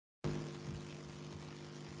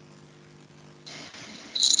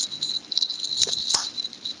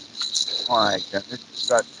All right, then this has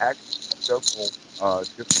got actually several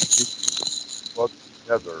different issues plugged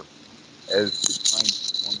together as the kind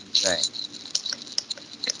of one thing.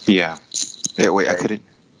 Yeah. Yeah, wait, I Okay, couldn't.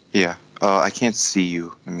 Yeah. I can't see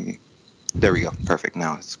you. Let me. There we go. Perfect.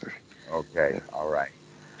 Now it's perfect. okay, Yeah. all right.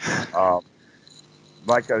 Um,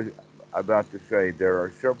 like I about to say, there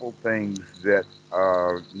are several things that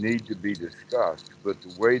need to be discussed, but the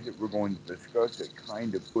way that we're going to discuss it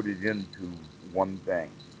kind of put it into one thing.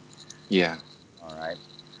 Yeah. All right,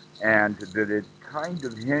 and that it kind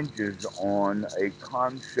of hinges on a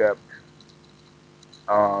concept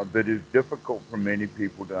that is difficult for many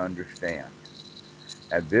people to understand.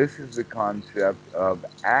 And this is the concept of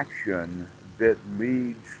action that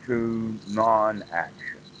leads to non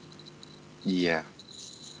action. Yeah.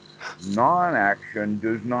 Non action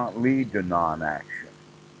does not lead to non action,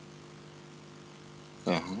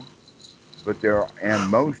 Uh-huh. and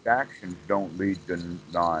most actions don't lead to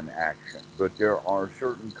non action, but there are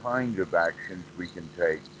certain kinds of actions we can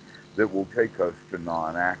take that will take us to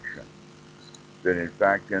non action. That in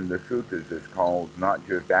fact in the sutras is called not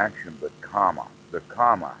just action but karma, the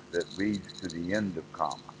karma that leads to the end of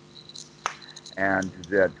karma. And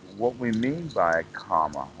that what we mean by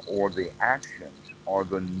karma or the actions are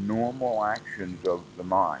the normal actions of the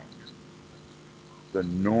mind, the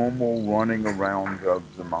normal running around of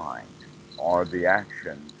the mind are the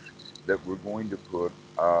actions that we're going to put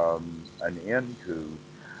an end to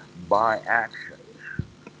by actions.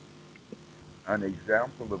 An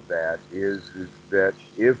example of that is that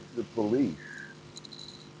if the police,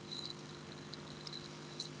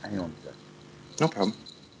 hang on a second, No problem.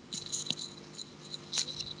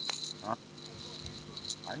 huh?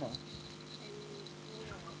 I know,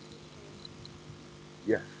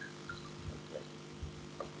 yes, okay,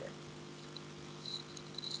 okay.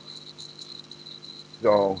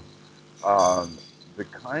 So the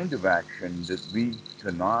kind of action that leads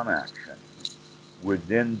to non-action would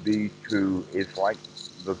then be to, it's like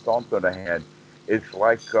the thought that I had, it's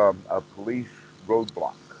like a police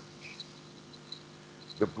roadblock.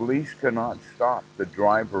 The police cannot stop the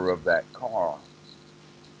driver of that car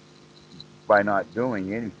by not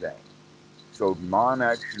doing anything. So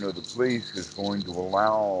non-action of the police is going to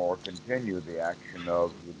allow or continue the action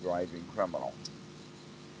of the driving criminal.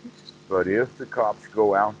 But if the cops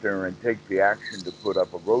go out there and take the action to put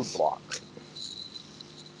up a roadblock,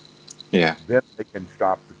 Yeah. then they can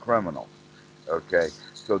stop the criminal. Okay,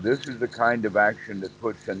 so this is the kind of action that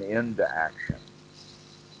puts an end to action.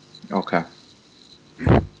 Okay.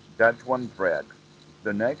 That's one thread.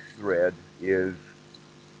 The next thread is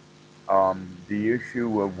the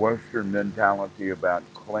issue of Western mentality about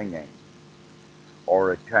clinging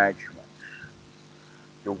or attachments.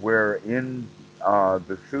 To where in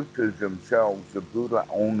the sutras themselves, the Buddha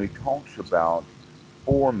only talks about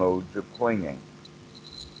four modes of clinging.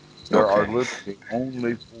 There are Okay. literally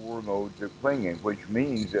only four modes of clinging, which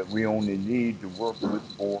means that we only need to work with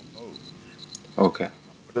four modes. Okay.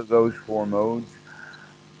 What are those four modes?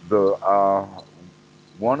 The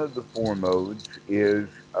one of the four modes is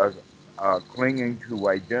clinging to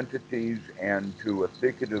identities and to a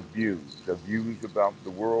thicket of views about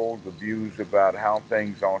the world, the views about how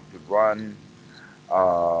things ought to run,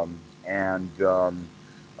 and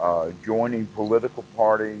joining political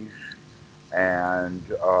parties and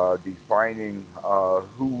defining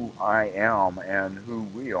who I am and who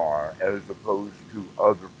we are as opposed to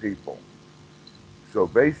other people. So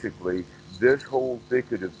basically, this whole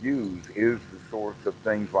thicket of views is the source of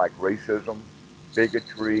things like racism,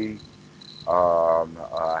 bigotry,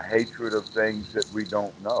 hatred of things that we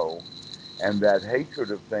don't know. And that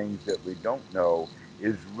hatred of things that we don't know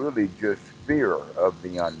is really just fear of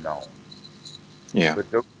the unknown. Yeah.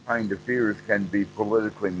 But those kind of fears can be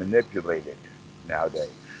politically manipulated nowadays.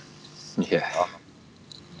 Yeah. Uh,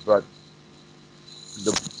 but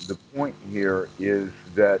the, the point here is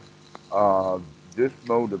that uh, this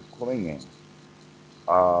mode of clinging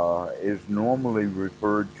is normally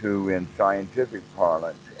referred to in scientific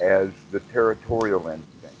parlance as the territorial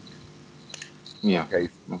instinct. Yeah. Okay,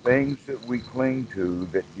 so Okay. things that we cling to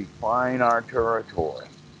that define our territory,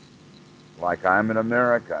 like I'm an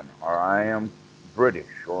American, or I am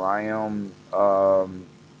British, or I am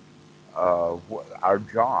our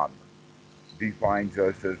job defines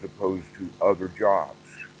us as opposed to other jobs.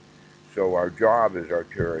 So our job is our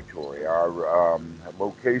territory. Our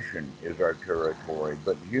location is our territory.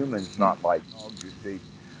 But humans, Hmm. not like dogs, you see,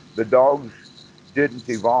 the dogs didn't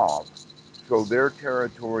evolve. So their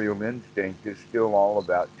territorial instinct is still all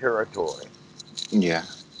about territory. Yeah.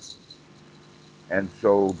 And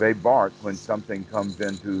so they bark when something comes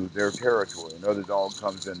into their territory. Another dog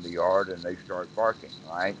comes in the yard and they start barking,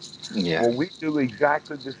 right? Yeah. Well, we do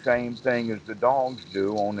exactly the same thing as the dogs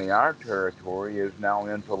do, only our territory is now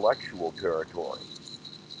intellectual territory.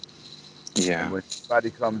 And Yeah. when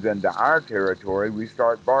somebody comes into our territory, we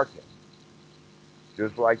start barking.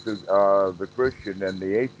 Just like the Christian and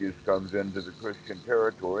the atheist comes into the Christian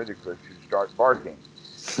territory, the Christians start barking.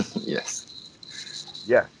 Yes.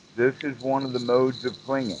 Yes, this is one of the modes of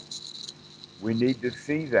clinging. We need to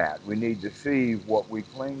see that. We need to see what we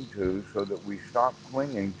cling to so that we stop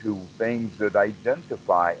clinging to things that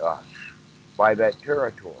identify us by that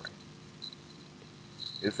territory.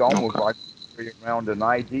 It's almost Okay. like we carry around an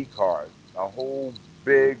ID card, a whole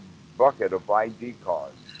big bucket of ID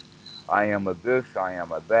cards. I am a this, I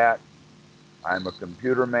am a that, I'm a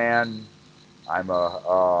computer man, I'm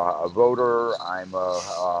a voter, I'm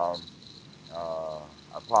uh,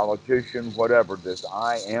 a politician, whatever, this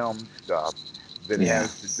I am stuff that Yeah. has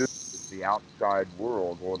to do with the outside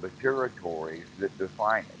world or the territories that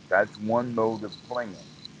define it. That's one mode of clinging.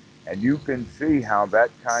 And you can see how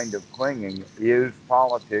that kind of clinging is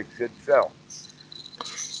politics itself.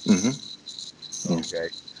 Mm-hmm. Yeah. Okay.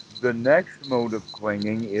 The next mode of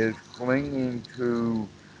clinging is clinging to,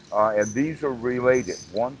 and these are related.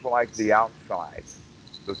 One's like the outside,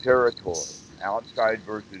 the territory, outside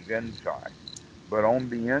versus inside. But on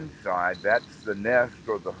the inside, that's the nest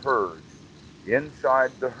or the herd.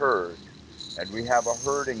 Inside the herd, and we have a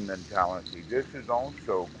herding mentality. This is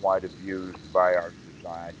also quite abused by our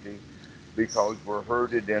society because we're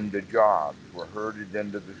herded into jobs, we're herded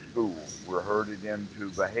into the schools, we're herded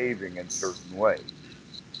into behaving in certain ways.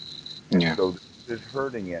 And Yeah. so this is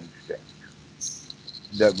herding instinct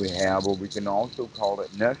that we have, or we can also call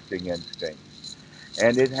it nesting instinct.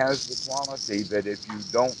 And it has the quality that if you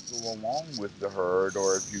don't go along with the herd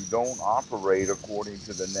or if you don't operate according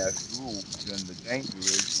to the nest rules, then the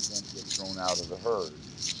danger is you're going to get thrown out of the herd.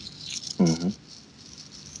 Mm-hmm.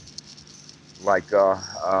 Like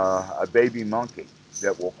a baby monkey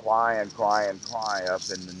that will cry and cry and cry up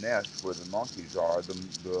in the nest where the monkeys are.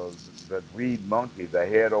 The lead monkey, the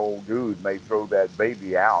head old dude, may throw that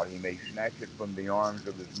baby out. He may snatch it from the arms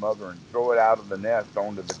of his mother and throw it out of the nest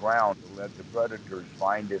onto the ground to let the predators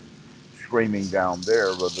find it screaming down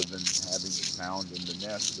there rather than having it found in the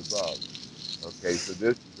nest above. Okay, so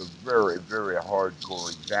this is a very, very hardcore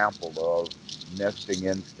example of nesting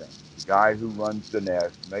instinct. The guy who runs the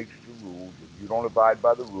nest makes the rules. If you don't abide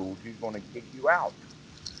by the rules, he's going to kick you out.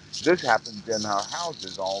 This happens in our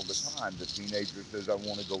houses all the time. The teenager says, I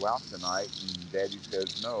want to go out tonight, and daddy says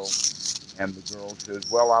no. And the girl says,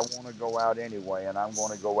 well, I want to go out anyway, and I'm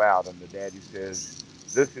going to go out. And the daddy says,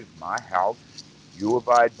 this is my house. You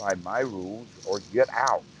abide by my rules or get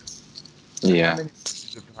out. Now, how Yeah. many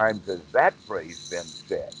times has that phrase been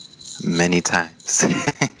said? Many times.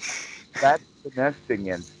 That's the nesting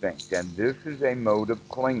instinct, and this is a mode of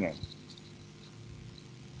clinging.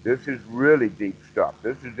 This is really deep stuff.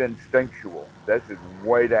 This is instinctual. This is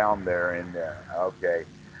way down there in there. Okay.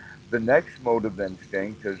 The next mode of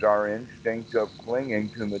instinct is our instinct of clinging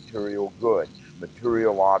to material goods,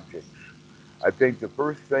 material objects. I think the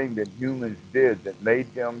first thing that humans did that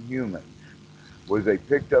made them humans was they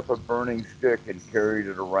picked up a burning stick and carried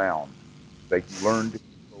it around. They learned to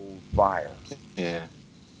control fire. Yeah.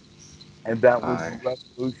 And that was Fire.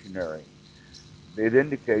 revolutionary. It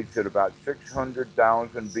indicates that about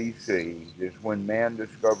 600,000 BC is when man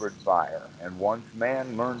discovered fire. And once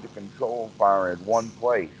man learned to control fire in one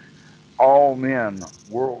place, all men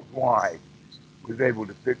worldwide was able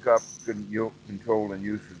to pick up control and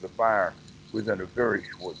use of the fire within a very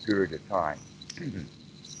short period of time.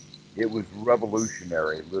 It was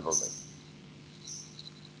revolutionary, literally.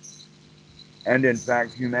 And in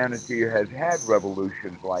fact, humanity has had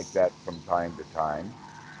revolutions like that from time to time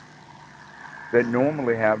that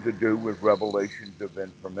normally have to do with revelations of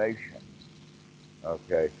information.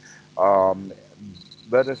 Okay. Um,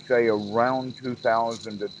 Let us say around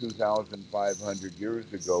 2000 to 2500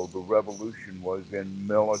 years ago, the revolution was in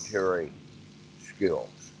military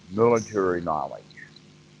skills, military knowledge,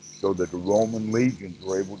 so that the Roman legions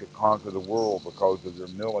were able to conquer the world because of their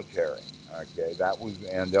military. Okay, that was,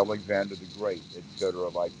 and Alexander the Great, etc.,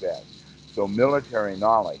 like that. So military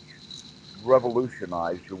knowledge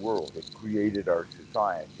revolutionized the world. It created our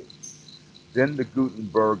society. Then the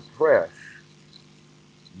Gutenberg press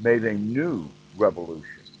made a new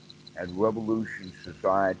revolution and revolution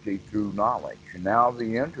society through knowledge. And now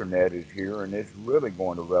the internet is here and it's really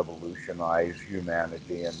going to revolutionize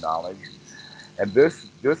humanity and knowledge. And this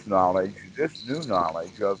knowledge, this new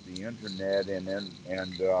knowledge of the internet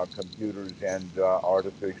and computers and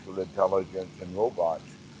artificial intelligence and robots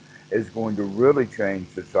is going to really change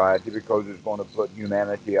society because it's going to put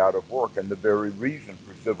humanity out of work. And the very reason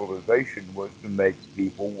for civilization was to make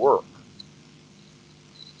people work,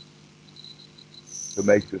 to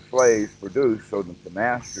make the slaves produce so that the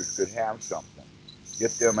masters could have something.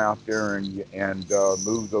 Get them out there and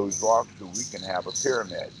move those rocks so we can have a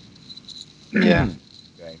pyramid. Yeah.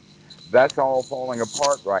 Okay, that's all falling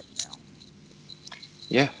apart right now.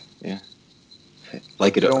 Yeah. Yeah. But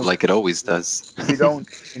Like it always does. we don't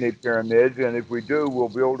need any pyramids, and if we do, we'll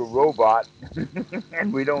build a robot,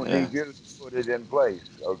 and we don't Yeah. need you to put it in place.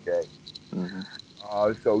 Okay. Hmm.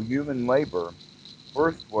 So human labor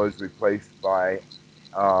first was replaced by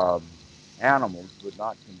um, animals, but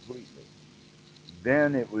not completely.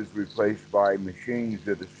 Then it was replaced by machines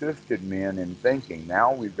that assisted men in thinking.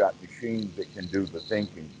 Now we've got machines that can do the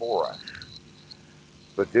thinking for us.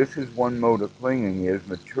 But this is one mode of clinging is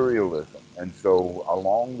materialism. And so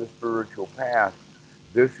along the spiritual path,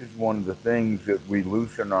 this is one of the things that we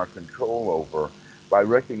loosen our control over by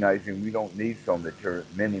recognizing we don't need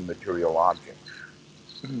many material objects.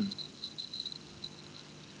 Mm.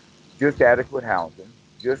 Just adequate housing,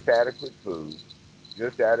 just adequate food,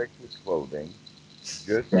 just adequate clothing,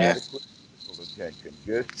 just Yeah. adequate medical attention,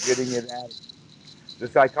 just getting it adequate. The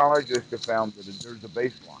psychologists have found that there's a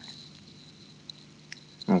baseline,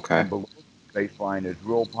 Okay. and below the baseline is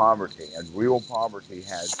real poverty, and real poverty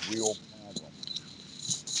has real problems.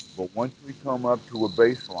 But once we come up to a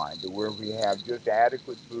baseline to where we have just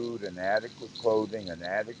adequate food and adequate clothing and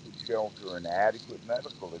adequate shelter and adequate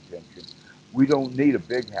medical attention, we don't need a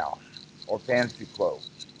big house or fancy clothes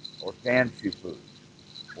or fancy food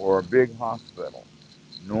or a big hospital.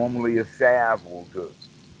 Normally, a salve will do.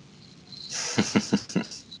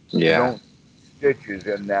 We Yeah. don't need stitches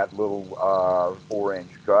in that little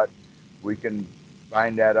 4-inch cut. We can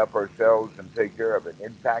bind that up ourselves and take care of it.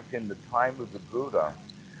 In fact, in the time of the Buddha,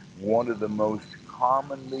 one of the most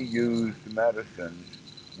commonly used medicines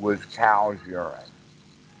was cow's urine.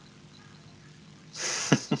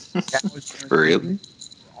 Cow's urine can be Really? used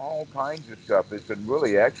for all kinds of stuff. It's a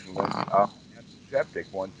really excellent Wow. antiseptic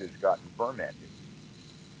once it's gotten fermented.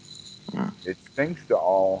 Mm. It stinks to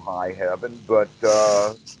all high heaven, but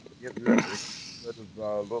it gets rid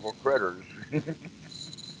of little critters.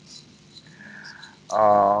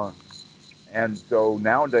 uh, and so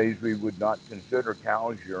nowadays we would not consider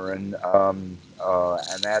cow's urine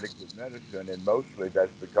an adequate medicine, and mostly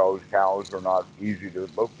that's because cows are not easy to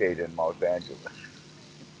locate in Los Angeles.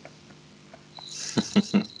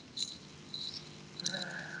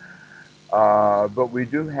 But we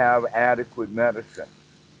do have adequate medicine,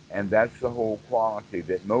 and that's the whole quality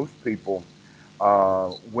that most people,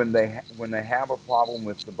 when they have a problem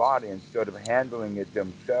with the body, instead of handling it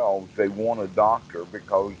themselves, they want a doctor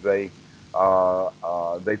because they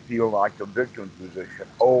feel like a victim position.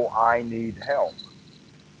 Oh, I need help.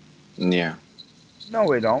 Yeah. No,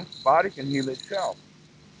 we don't. The body can heal itself,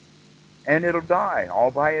 and it'll die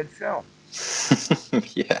all by itself.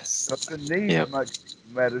 Yes. Doesn't need Yep. much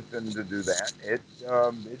medicine to do that. It's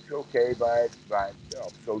okay by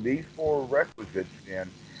itself. So these four requisites then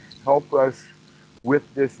help us with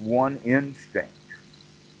this one instinct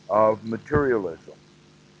of materialism,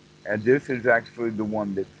 and this is actually the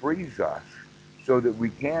one that frees us, so that we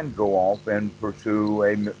can go off and pursue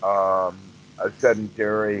a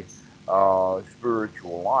sedentary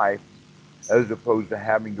spiritual life as opposed to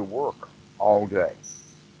having to work all day.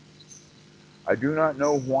 I do not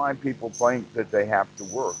know why people think that they have to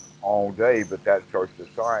work all day, but that's our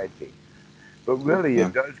society. But really, Yeah.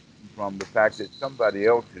 it does come from the fact that somebody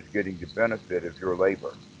else is getting the benefit of your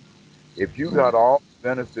labor. If you Yeah. got all the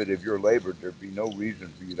benefit of your labor, there'd be no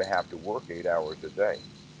reason for you to have to work 8 hours a day.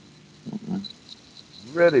 Mm.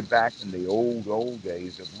 Really, back in the old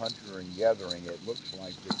days of hunter and gathering, it looks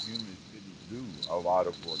like that humans didn't do a lot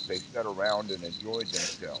of work. They sat around and enjoyed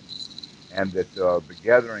themselves, and that the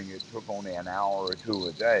gathering it took only an hour or two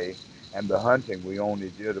a day, and the hunting we only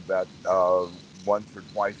did about once or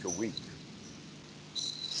twice a week.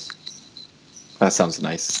 That sounds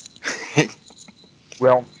nice.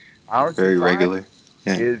 Well, our Very society regular.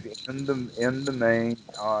 Yeah. is in the main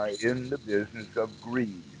in the business of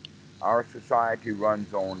greed. Our society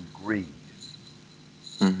runs on greed,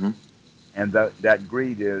 Hmm. and that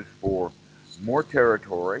greed is for more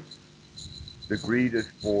territory. The greed is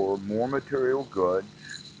for more material goods.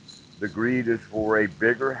 The greed is for a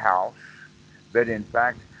bigger house. That in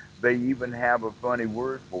fact they even have a funny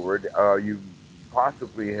word for it. You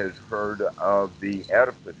possibly has heard of the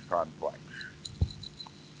Oedipus complex.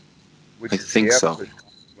 I which is think the so. Oedipus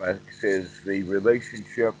complex, is the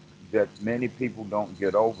relationship that many people don't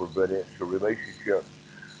get over, but it's a relationship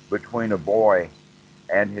between a boy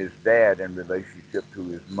and his dad in relationship to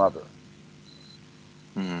his mother.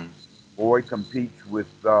 Mm, Boy competes with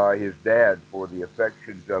his dad for the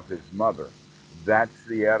affections of his mother. That's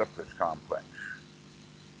the Oedipus complex.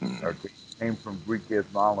 mm. Okay, it came from Greek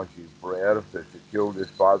mythology for Oedipus that killed his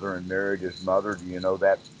father and married his mother. Do you know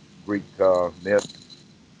that Greek myth?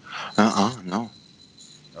 No.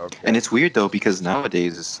 And Okay, it's weird though because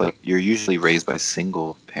nowadays it's like you're usually raised by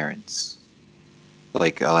single parents,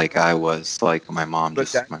 like I was, like my mom,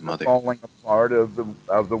 but just that's my the mother. falling apart of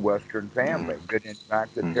the Western Mm, family. That in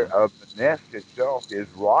fact mm, of the nest itself is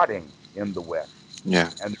rotting in the West,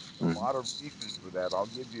 yeah. and there's a Mm, lot of reasons for that. I'll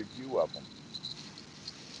give you a few of them.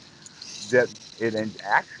 That it and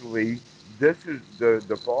actually this is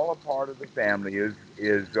the fall apart of the family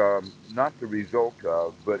is not the result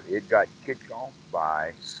of, but it got kicked off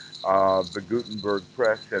by the Gutenberg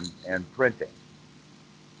press and printing.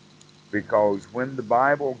 Because when the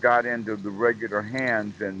Bible got into the regular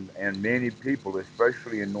hands and many people,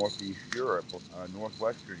 especially in Northeast Europe,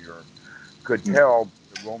 Northwestern Europe, could mm. tell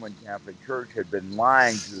the Roman Catholic Church had been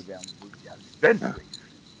lying to them for Yeah. centuries.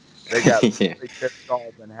 They got Yeah. really pissed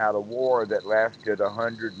off and had a war that lasted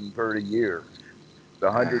 130 years.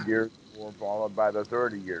 The Yeah. Hundred Years' War followed by the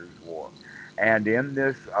 30 Years' War. And in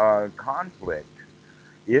this conflict,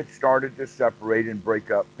 it started to separate and break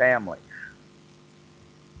up families.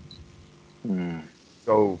 Mm.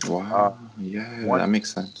 So uh, Wow. Yeah, one that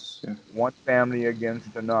makes sense. Yeah. one family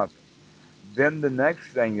against another. Then the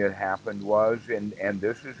next thing that happened was, and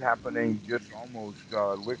this is happening just almost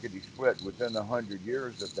lickety split within 100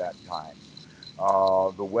 years of that time.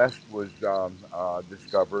 The West was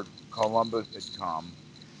discovered. Columbus had come,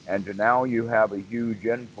 and now you have a huge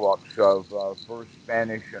influx of first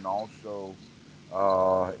Spanish and also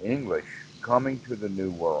English coming to the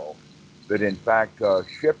New World. That in fact,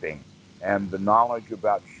 shipping and the knowledge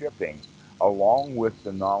about shipping, along with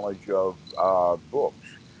the knowledge of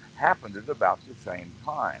books, happened at about the same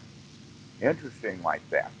time. Interesting like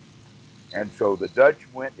that. And so the Dutch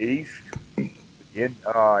went east,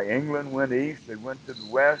 England went east, they went to the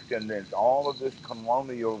west, and then all of this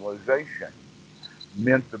colonialization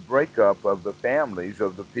meant the breakup of the families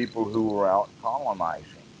of the people who were out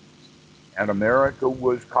colonizing. And America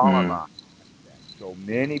was Mm. colonized back then. So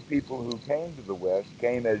many people who came to the west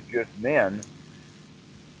came as just men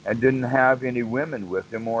and didn't have any women with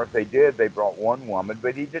them, or if they did, they brought one woman,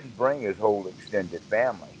 but he didn't bring his whole extended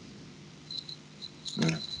family.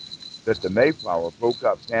 Mm. That the Mayflower broke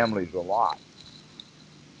up families a lot.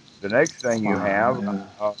 The next thing you Wow. have, Yeah.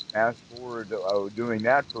 fast forward doing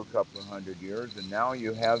that for a couple of 100 years, and now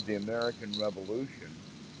you have the American Revolution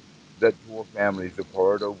that tore families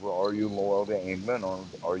apart over are you loyal to England or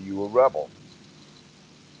are you a rebel?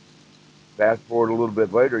 Fast forward a little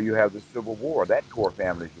bit later, you have the Civil War that tore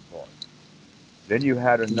families apart. Then you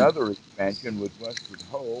had Yeah. another expansion with Westward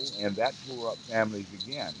Ho, and that tore up families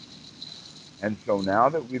again. And so now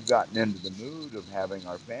that we've gotten into the mood of having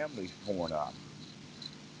our families torn up,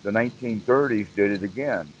 the 1930s did it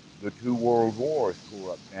again. The two world wars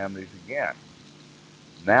tore up families again.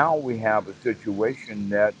 Now we have a situation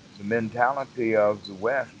that the mentality of the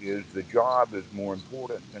West is the job is more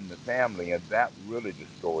important than the family, and that really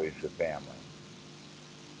destroys the family.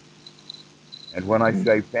 And when I Mm.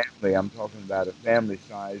 say family, I'm talking about a family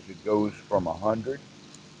size that goes from 100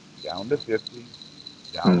 down to 50,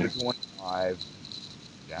 down to Mm. 25,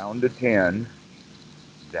 down to 10,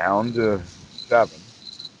 down to 7.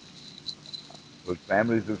 Those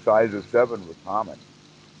families the size of 7 were common.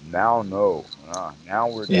 Now, no. Now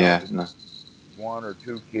we're down Yeah. to No. one or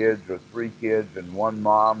two kids or three kids and one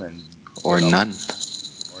mom and, you Or know, none.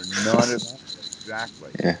 or none at all.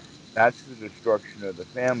 Exactly. Yeah. That's the destruction of the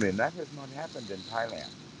family, and that has not happened in Thailand.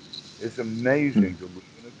 It's Mm. amazing to live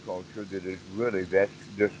in a culture that is really that's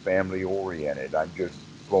just family oriented. I'm just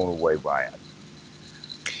blown away by it.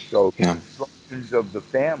 So Yeah. the destructions of the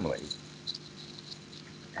family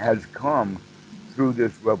has come through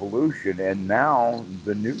this revolution, and now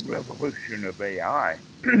the new revolution of AI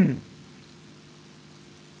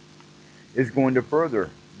is going to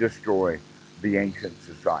further destroy the ancient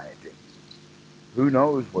society. Who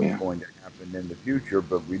knows what's Yeah. going to happen in the future,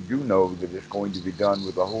 but we do know that it's going to be done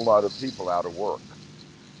with a whole lot of people out of work.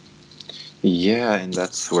 Yeah, and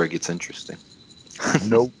that's where it gets interesting.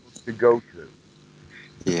 No work to go to.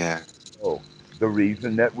 Yeah. So the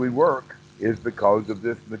reason that we work is because of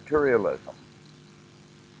this materialism.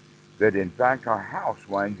 That in fact our house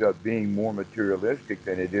winds up being more materialistic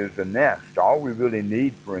than it is a nest. All we really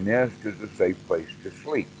need for a nest is a safe place to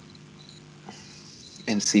sleep.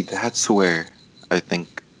 And see, that's where I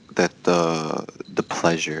think that the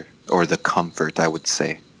pleasure or the comfort, I would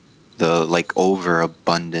say, the like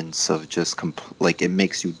overabundance of just like it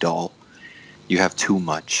makes you dull. You have too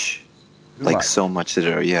much, Too like much. so much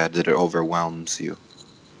that yeah, that it overwhelms you.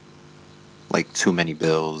 Like too many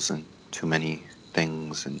bills and too many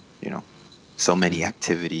things, and so many Hmm.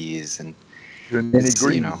 activities, and Too many it's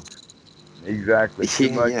greeds. Exactly. Too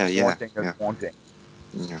yeah, much yeah, yeah, wanting and yeah, wanting,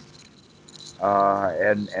 yeah.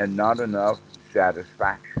 and not enough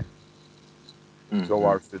satisfaction. So Mm-hmm.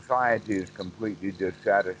 our society is completely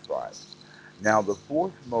dissatisfied. Now, the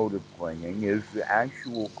fourth mode of clinging is the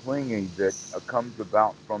actual clinging that comes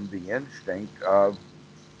about from the instinct of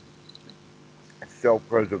self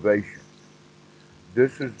preservation.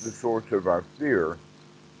 This is the source of our fear,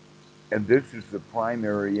 and this is the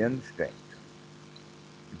primary instinct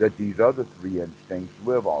that these other three instincts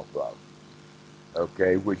live off of.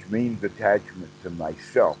 Okay, which means attachment to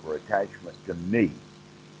myself or attachment to me,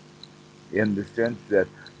 in the sense that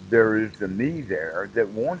there is the me there that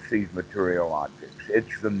wants these material objects.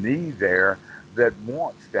 It's the me there that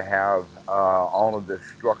wants to have all of this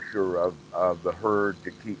structure of the herd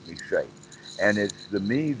to keep me safe. And it's the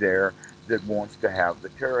me there that wants to have the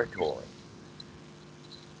territory.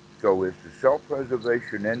 So it's the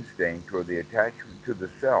self-preservation instinct or the attachment to the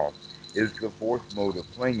self is the fourth mode of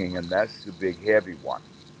clinging, and that's the big heavy one.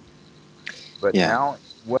 But Yeah. now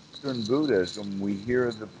in Western Buddhism, we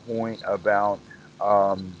hear the point about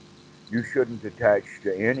um, you shouldn't attach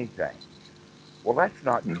to anything. Well, that's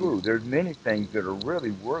not Mm, true. There's many things that are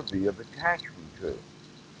really worthy of attachment to.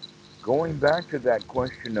 Going back to that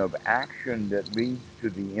question of action that leads to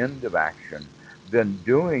the end of action, then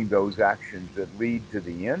doing those actions that lead to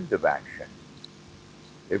the end of action,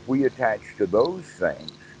 if we attach to those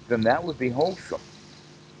things, then that would be wholesome.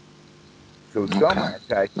 So some okay.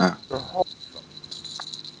 attachments Uh, are wholesome.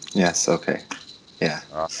 yes. Okay. Yeah.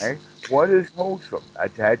 All right. What is wholesome?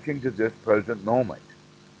 Attaching to this present moment.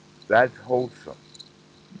 That's wholesome.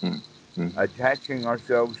 Mm, mm, Attaching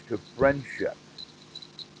ourselves to friendship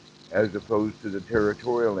as opposed to the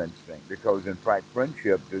territorial instinct, because in fact,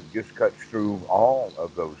 friendship just cuts through all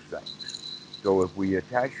of those things. So if we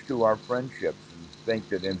attach to our friendships and think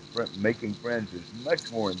that making friends is much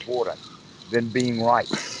more important than being right,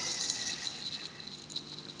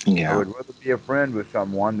 I yeah. would rather be a friend with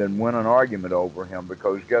someone than win an argument over him,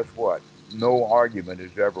 because guess what? No argument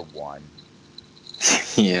is ever won.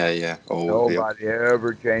 Yeah. Yeah. Oh. Yep. Nobody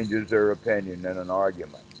ever changes their opinion in an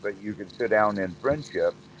argument. But you can sit down in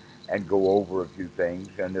friendship and go over a few things,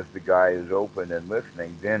 and if the guy is open and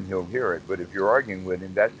listening, then he'll hear it. But if you're arguing with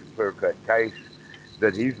him, that's a clear cut case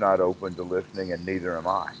that he's not open to listening, and neither am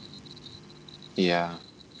I. Yeah.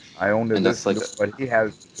 I only And that's listen like to what he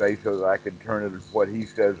has to say so that I can turn it what he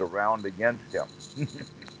says around against him.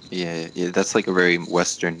 yeah. Yeah. That's like a very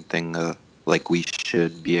Western thing. Like we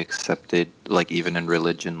should be accepted. Like even in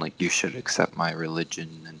religion, like you should accept my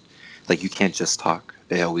religion, and like you can't just talk.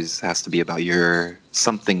 It always has to be about your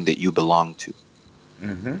something that you belong to.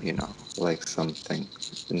 Hmm. Like something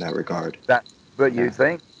in that regard. That, but you Yeah.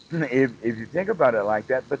 think if you think about it like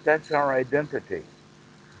that, but that's our identity.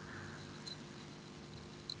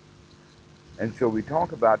 And so we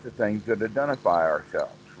talk about the things that identify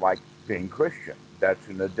ourselves, like being Christian. That's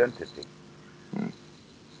an identity. Mm,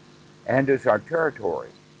 And it's our territory.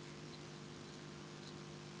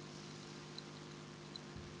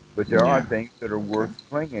 But there are yeah. things that are Okay. worth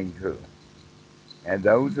clinging to. And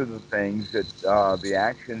those are the things that, the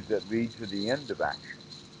actions that lead to the end of action.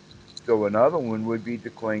 So another one would be to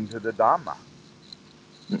cling to the Dhamma.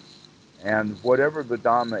 Mm, And whatever the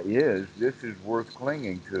Dhamma is, this is worth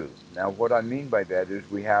clinging to. Now, what I mean by that is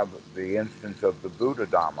we have the instance of the Buddha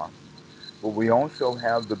Dhamma, but we also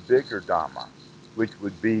have the bigger Dhamma, which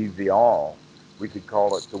would be the all. We could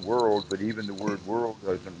call it the world, but even the word world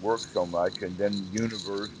doesn't work so much. And then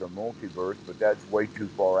universe or multiverse, but that's way too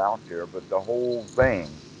far out there. But the whole thing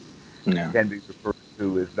yeah. can be referred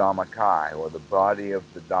to as Dhammakai, or the body of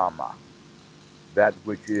the Dhamma, that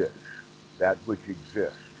which is, that which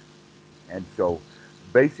exists. And so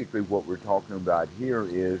basically what we're talking about here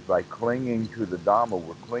is by clinging to the Dhamma,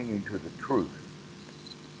 we're clinging to the truth,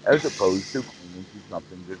 as opposed to clinging to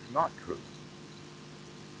something that's not true.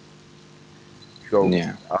 So,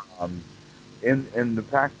 Yeah. um, in the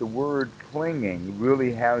fact, the word clinging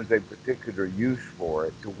really has a particular use for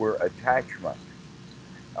it, to where attachment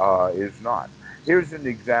is not. Here's an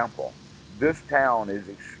example. This town is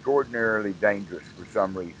extraordinarily dangerous for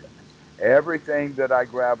some reason. Everything that I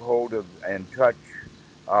grab hold of and touch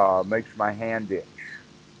makes my hand itch.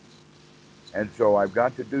 And so I've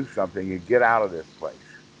got to do something and get out of this place.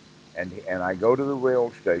 and I go to the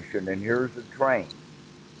rail station, and here's a train.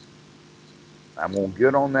 I'm gonna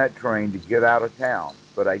get on that train to get out of town,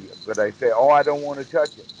 but I say, oh, I don't want to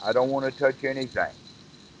touch it. I don't want to touch anything.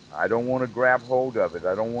 I don't want to grab hold of it.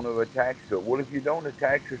 I don't want to attach to it. Well, if you don't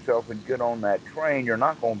attach yourself and get on that train, you're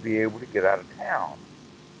not going to be able to get out of town.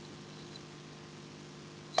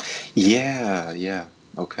 Yeah, yeah.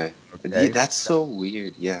 Okay. Okay, That's so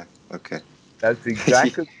weird. Yeah. Okay. that's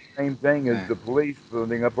exactly the same thing as Yeah. the police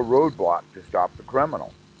putting up a roadblock to stop the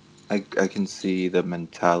criminal. I can see the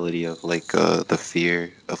mentality of like the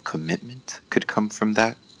fear of commitment could come from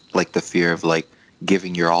that. Like the fear of like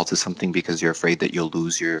giving your all to something because you're afraid that you'll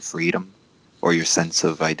lose your freedom or your sense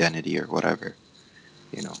of identity or whatever.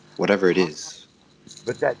 Whatever it is.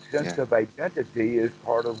 But that sense Yeah. of identity is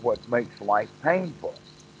part of what makes life painful,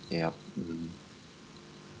 Yeah. Mm.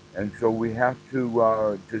 and so we have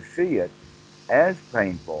to see it as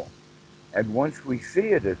painful. And once we see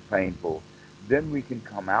it as painful, then we can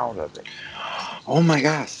come out of it. Oh my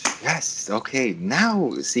gosh. Yes. Okay.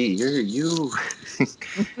 Now, see, you,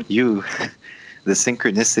 the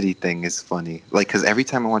synchronicity thing is funny. Like, because every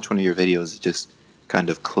time I watch one of your videos, it just kind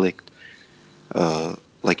of clicked.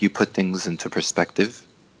 Like, you put things into perspective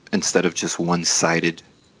instead of just one sided.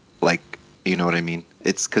 Like, you know what I mean?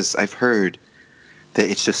 It's because I've heard that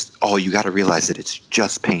it's just, oh, you got to realize that it's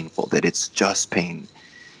just painful, that it's just pain.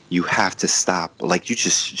 You have to stop. Like, you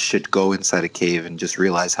just should go inside a cave and just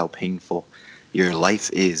realize how painful your life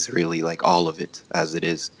is, really, like all of it as it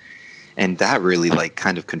is. And that really, like,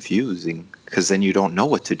 kind of confusing because then you don't know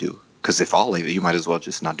what to do. Because if all of it, you might as well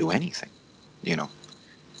just not do anything, you know,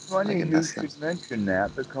 like Funny in that you should sense. mention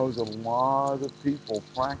that because a lot of people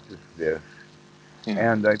practice this.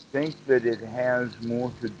 Yeah. And I think that it has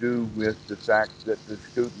more to do with the fact that the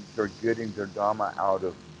students are getting their Dhamma out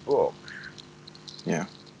of books Yeah.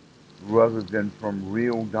 rather than from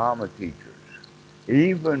real Dhamma teachers.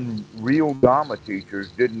 Even real Dhamma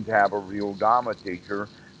teachers didn't have a real Dhamma teacher.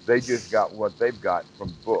 They just got what they've got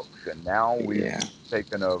from books. And now we've Yeah.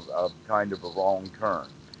 taken a kind of a wrong turn.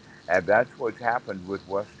 And that's what's happened with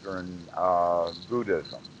Western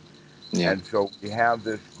Buddhism. Yeah. And so we have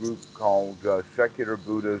this group called secular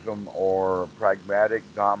Buddhism or pragmatic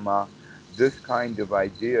Dhamma. This kind of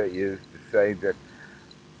idea is to say that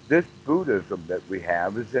this Buddhism that we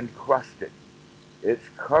have is encrusted. It's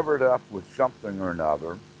covered up with something or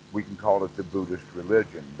another. We can call it the Buddhist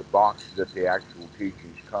religion, the box that the actual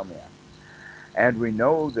teachings come in. And we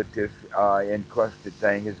know that this encrusted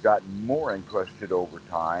thing has gotten more encrusted over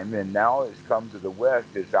time, and now it's come to the West.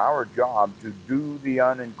 It's our job to do the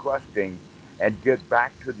unencrusting and get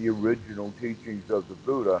back to the original teachings of the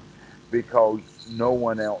Buddha because no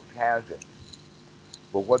one else has it.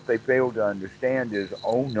 But what they fail to understand is,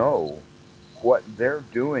 oh no, what they're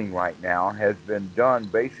doing right now has been done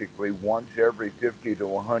basically once every 50 to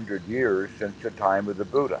 100 years since the time of the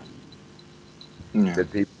Buddha. Yeah.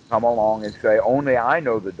 That people come along and say, only I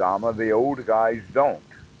know the Dhamma, the old guys don't.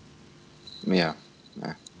 Yeah.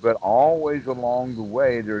 Yeah. But always along the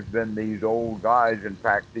way, there's been these old guys. In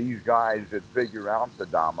fact, these guys that figure out the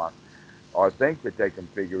Dhamma or think that they can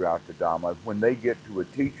figure out the Dhamma, when they get to a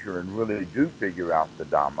teacher and really do figure out the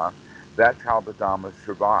Dhamma, that's how the Dhamma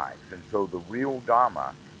survives. And so the real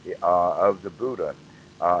Dhamma of the Buddha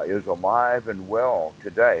is alive and well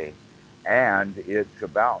today, and it's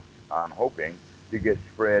about, I'm hoping, to get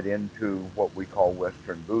spread into what we call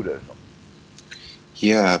Western Buddhism.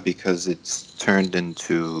 Yeah, because it's turned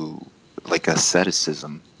into like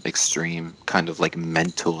asceticism, extreme kind of like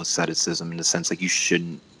mental asceticism in the sense like you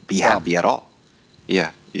shouldn't be Some, happy at all.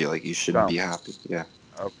 Yeah, yeah, like you shouldn't be some. happy. Yeah,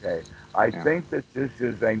 Okay, I yeah, think that this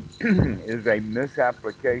is a is a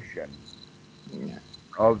misapplication yeah.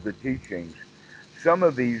 of the teachings. Some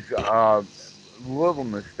of these little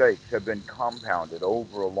mistakes have been compounded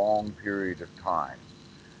over a long period of time.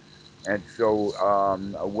 And so,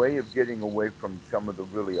 a way of getting away from some of the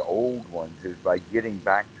really old ones is by getting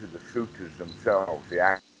back to the sutras themselves, the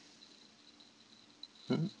actual teachings,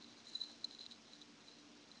 Mhm.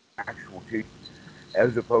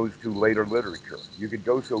 as opposed to later literature. You could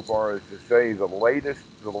go so far as to say the later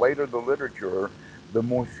the literature, the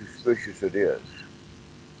more suspicious it is.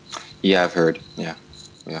 Yeah, I've heard. Yeah,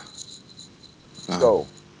 yeah. Uh, So,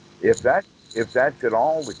 if that if that's at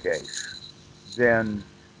all the case, then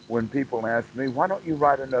when people ask me, why don't you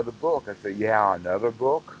write another book? I say, yeah, another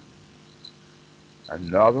book?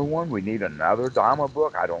 Another one? We need another Dharma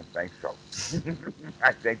book? I don't think so.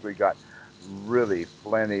 I think we got really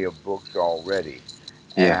plenty of books already.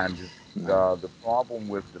 yeah, And no. the problem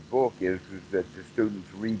with the book is that the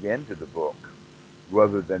students read into the book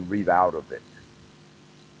rather than read out of it.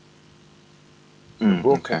 The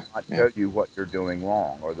book Okay. cannot Yeah. tell you what you're doing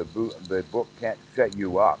wrong, or the book can't set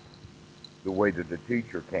you up the way that the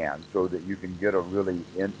teacher can, so that you can get a really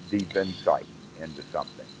deep insight into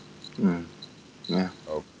something. Mm, yeah.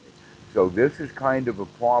 Okay, so this is kind of a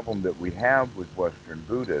problem that we have with Western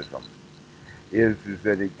Buddhism. Is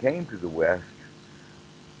that it came to the West,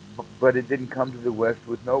 but it didn't come to the West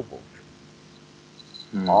with nobles.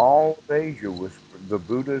 Mm, All of Asia was the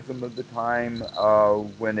Buddhism of the time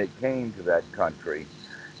when it came to that country,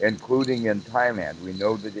 including in Thailand. We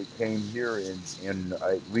know that it came here in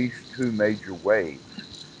at least two major waves.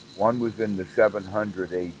 One was in the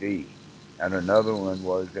 700 AD, and another one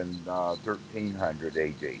was in 1300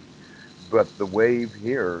 AD. But the wave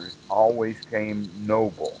here always came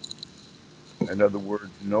noble. In other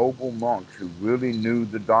words, noble monks who really knew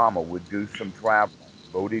the Dhamma would do some traveling.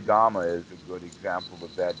 Bodhidharma is a good example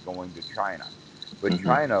of that, going to China. But mm-hmm.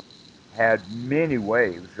 China had many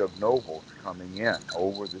waves of nobles coming in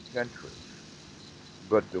over the centuries.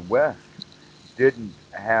 But the West didn't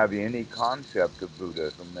have any concept of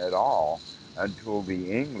Buddhism at all until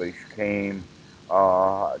the English came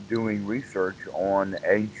doing research on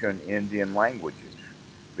ancient Indian languages,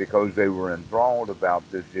 because they were enthralled about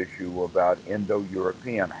this issue about Indo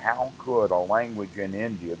European. How could a language in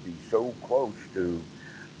India be so close to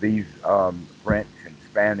these French and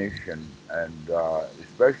Spanish and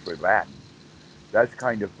especially Latin? That's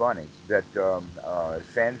kind of funny that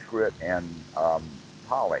Sanskrit and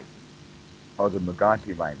Pali, or the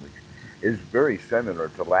Magadhi language, is very similar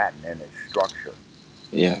to Latin in its structure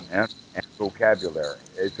Yeah. and vocabulary.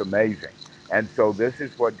 It's amazing. And so this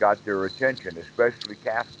is what got their attention, especially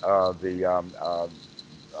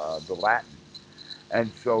the Latin.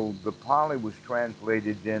 And so the Pali was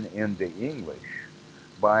translated then into English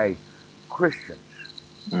by Christians.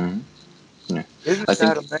 Mm, yeah. I Isn't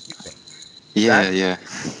that think. amazing? Yeah. That's Yeah.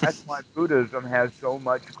 that's why Buddhism has so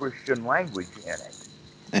much Christian language in it.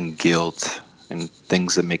 And guilt and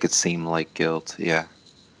things that make it seem like guilt. Yeah.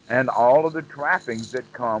 And all of the trappings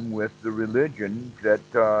that come with the religion that's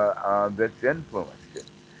influenced it.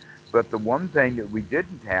 But the one thing that we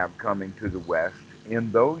didn't have coming to the West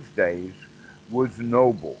in those days was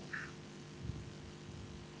nobles,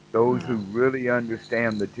 those who Mm, really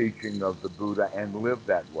understand the teaching of the Buddha and live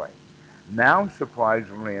that way. Now,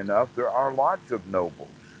 surprisingly enough, there are lots of nobles.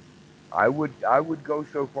 I would go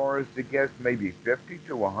so far as to guess maybe 50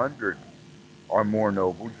 to 100 or more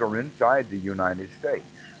nobles are inside the United States.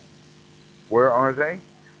 Where are they?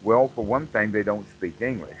 Well, for one thing, they don't speak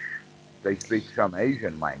English. They speak some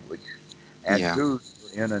Asian language. And yeah. two,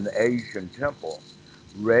 they're in an Asian temple,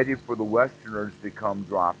 ready for the Westerners to come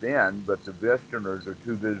drop in, but the Westerners are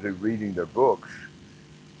too busy reading their books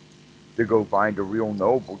to go find a real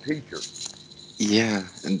noble teacher. Yeah.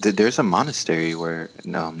 And there's a monastery where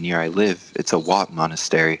near I live. It's a Wat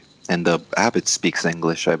monastery, and the abbot speaks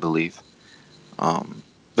English, I believe. Um,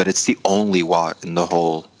 but it's the only Wat in the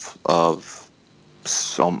whole of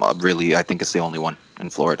really. I think it's the only one in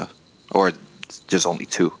Florida, or just only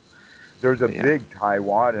two. There's a But yeah. big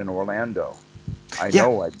Taiwan in Orlando. I Yeah.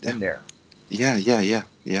 know, I've been there. Yeah. Yeah. Yeah.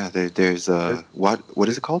 Yeah. There's This, what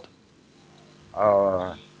is it called?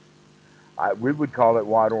 uh, we would call it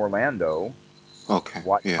Wat Orlando, Okay.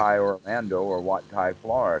 Wat Yeah. Thai Orlando, or Wat Thai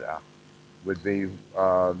Florida would be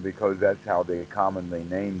because that's how they commonly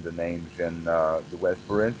name the names in the West.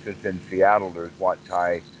 For instance, in Seattle, there's Wat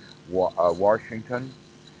Thai Washington,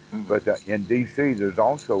 Mm, but in D.C., there's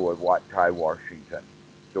also a Wat Thai Washington.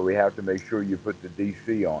 So we have to make sure you put the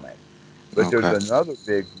D.C. on it. But there's okay. another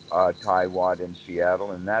big Thai Wat in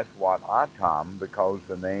Seattle, and that's Wat Atam, because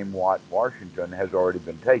the name Wat Washington has already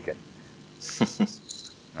been taken.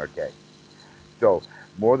 Okay. So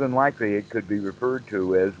more than likely, it could be referred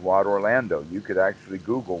to as Wat Orlando. You could actually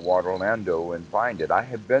Google Wat Orlando and find it. I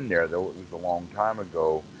have been there, though it was a long time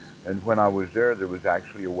ago. And when I was there was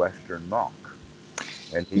actually a Western monk,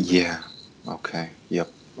 and he was Yeah. Okay.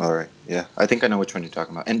 Yep. All right. Yeah. I think I know which one you're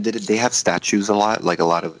talking about. And did they have statues a lot? Like a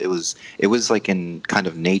lot of it was like in kind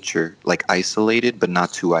of nature, like isolated, but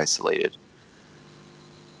not too isolated.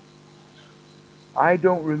 I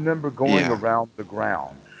don't remember going Yeah. around the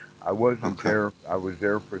grounds. I wasn't Okay. there. I was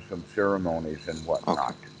there for some ceremonies and Okay.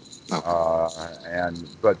 whatnot. Okay. And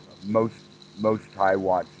but most Thai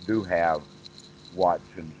Wats do have Wats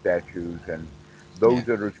and statues, and Yeah. those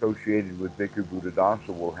that are associated with Bhikkhu Buddhadasa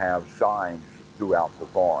will have signs throughout the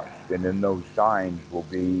forest, and in those signs will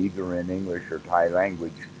be either in English or Thai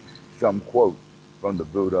language some quote from the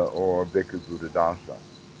Buddha or Bhikkhu Buddhadasa.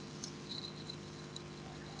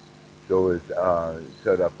 So it's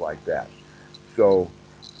set up like that. So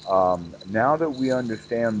now that we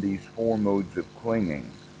understand these four modes of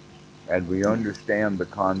clinging, and we understand the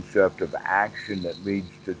concept of action that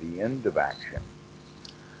leads to the end of action,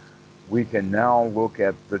 we can now look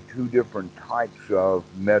at the two different types of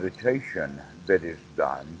meditation that is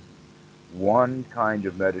done. One kind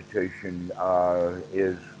of meditation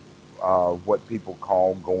is what people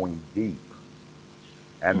call going deep,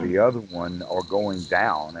 and Mm. the other one, or going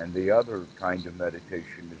down, and the other kind of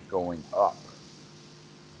meditation is going up.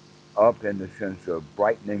 Up in the sense of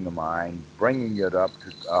brightening the mind, bringing it up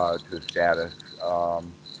to status,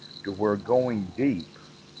 um, to where going deep.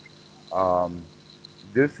 Um,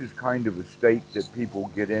 this is kind of a state that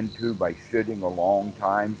people get into by sitting a long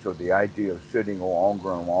time. So the idea of sitting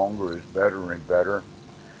longer and longer is better and better.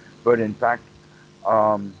 But in fact,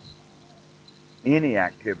 um, any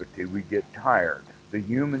activity, we get tired. The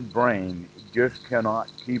human brain just cannot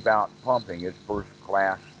keep out pumping its first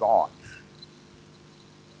class thoughts.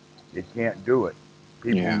 It can't do it.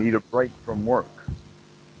 People Yeah. need a break from work.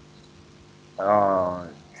 Uh,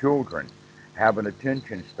 Children have an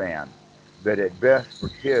attention span that at best for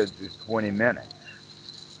kids is 20 minutes.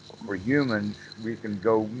 For humans, we can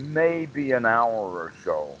go maybe an hour or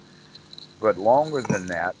so, but longer than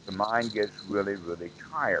that, the mind gets really, really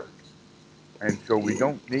tired. And so we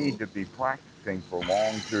don't need to be practicing for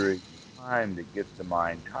long periods of time that get the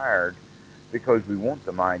mind tired because we want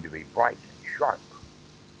the mind to be bright and sharp.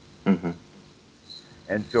 Hmm.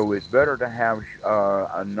 And so it's better to have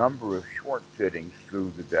a number of short sittings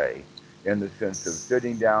through the day in the sense of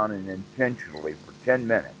sitting down and intentionally for 10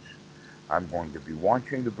 minutes. I'm going to be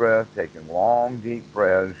watching the breath, taking long, deep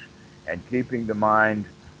breaths, and keeping the mind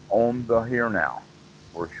on the here now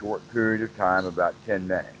for a short period of time, about 10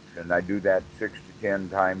 minutes. And I do that 6 to 10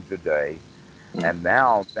 times a day. Mm. And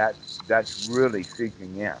now that's really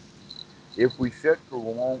seeking in. If we sit for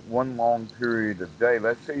one long period of day,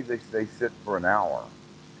 let's say they sit for an hour,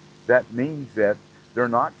 that means that they're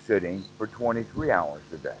not sitting for 23 hours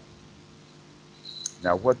a day.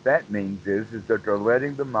 Now, what that means is that they're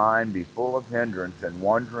letting the mind be full of hindrance and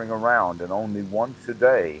wandering around, and only once a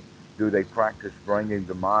day do they practice bringing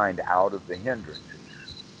the mind out of the hindrances.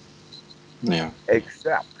 Yeah.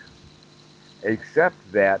 Except,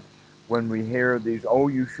 except that when we hear these, oh,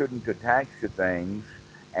 you shouldn't attach to things,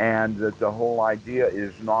 and that the whole idea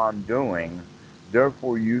is non doing,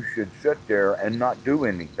 therefore you should sit there and not do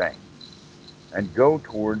anything and go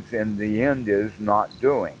towards, in the end, is not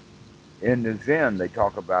doing. In the Zen, they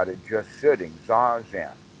talk about it just sitting,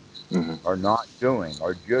 zazen, Hmm. or not doing,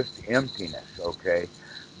 or just emptiness, okay?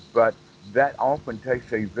 But that often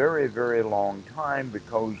takes a very, very long time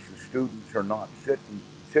because the students are not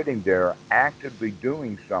sitting there actively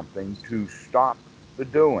doing something to stop the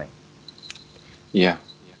doing. Yeah.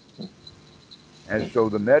 And so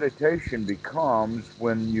the meditation becomes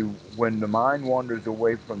when the mind wanders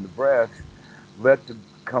away from the breath, let the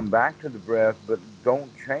come back to the breath, but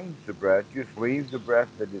don't change the breath. Just leave the breath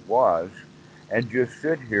that it was, and just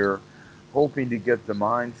sit here, hoping to get the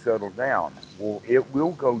mind settled down. Well, it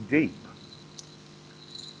will go deep,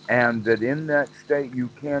 and that in that state you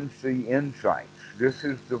can see insights. This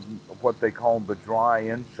is what they call the dry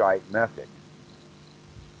insight method,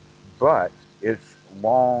 but it's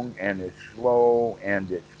long and it's slow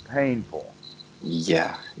and it's painful.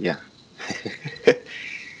 Yeah. Yeah.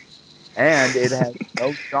 And it has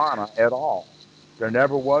no jhana at all. There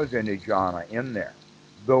never was any jhana in there.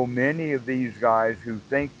 Though many of these guys who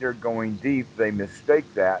think they're going deep, they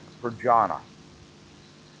mistake that for jhana.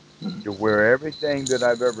 Mm. To where everything that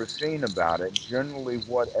I've ever seen about it, generally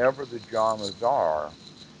whatever the jhanas are,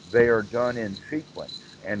 they are done in sequence.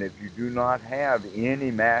 And if you do not have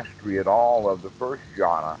any mastery at all of the first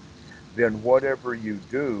jhana, then whatever you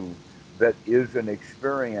do that is an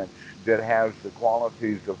experience that has the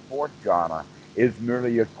qualities of fourth jhana is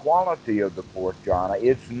merely a quality of the fourth jhana.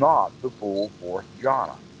 It's not the full fourth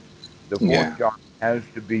jhana. The fourth Yeah. jhana has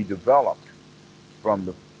to be developed from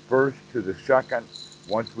the first to the second.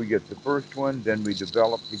 Once we get the first one, then we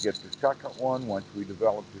develop to get the second one. Once we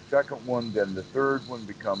develop the second one, then the third one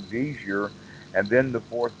becomes easier, and then the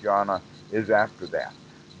fourth jhana is after that.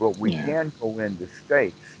 But we Yeah. can go into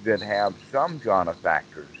states that have some jhana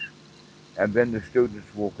factors, and then the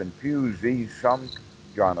students will confuse these some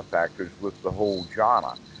jhana factors with the whole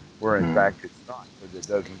jhana, where in Mm. fact it's not, because it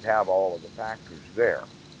doesn't have all of the factors there.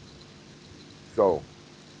 So,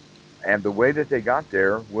 and the way that they got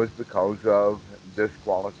there was because of this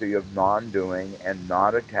quality of non doing and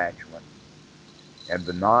non attachment. And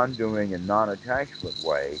the non doing and non attachment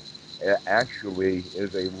way actually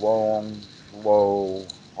is a long, slow,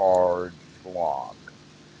 hard slog.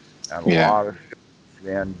 And a Yeah. lot of students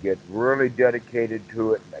then get really dedicated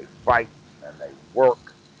to it and they fight and they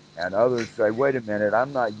work. And others say, wait a minute,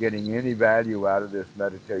 I'm not getting any value out of this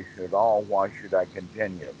meditation at all. Why should I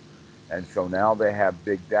continue? And so now they have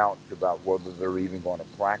big doubts about whether they're even going to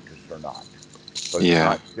practice or not because they're Yeah.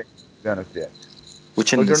 not seeing benefit.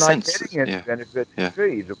 Which Because in the they're not sense, getting any yeah, benefit to yeah,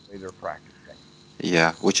 see the way they're practicing.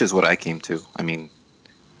 yeah. Which is what I came to. I mean,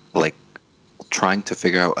 like trying to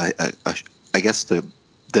figure out, I guess the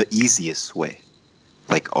easiest way.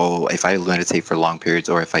 Like, oh, if I meditate for long periods,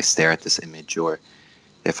 or if I stare at this image, or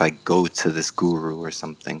if I go to this guru or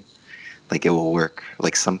something, like it will work.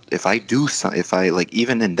 Like some, if I do some, if I like,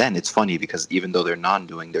 even and then it's funny because even though they're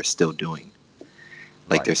non-doing, they're still doing.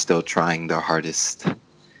 Like Right. they're still trying their hardest,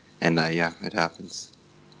 and yeah, it happens.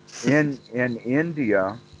 In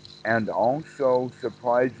India, and also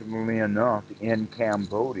surprisingly enough in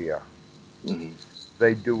Cambodia, Hmm.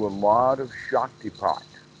 they do a lot of Shaktipat.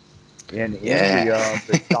 In Yeah. India,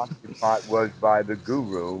 the Shaktipat was by the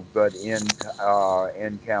guru, but in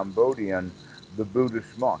Cambodian, the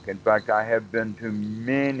Buddhist monk. In fact, I have been to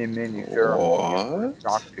many, many ceremonies where What?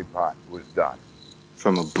 Shaktipat was done.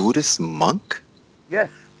 From a Buddhist monk? Yes,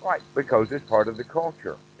 right, because it's part of the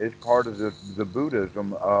culture. It's part of the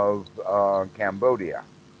Buddhism of Cambodia.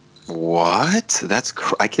 What?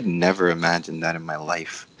 I could never imagine that in my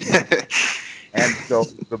life. And so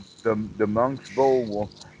the monk's bowl will,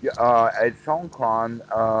 yeah, at Songkran,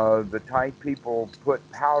 the Thai people put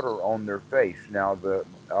powder on their face. Now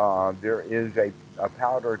there is a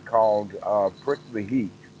powder called prickly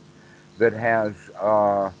heat that has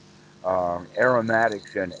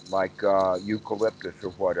aromatics in it, like eucalyptus or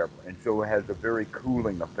whatever, and so it has a very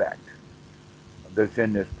cooling effect that's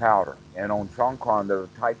in this powder. And on Songkran, the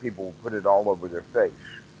Thai people will put it all over their face.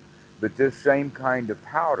 But this same kind of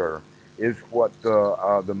powder is what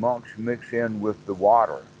the monks mix in with the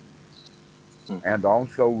water, Hmm. and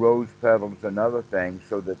also rose petals and other things,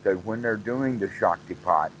 so that when they're doing the Shakti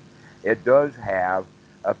pot, it does have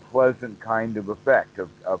a pleasant kind of effect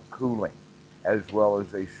of cooling, as well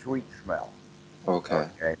as a sweet smell. Okay.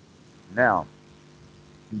 Okay, now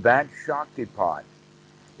that Shakti pot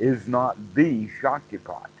is not the Shakti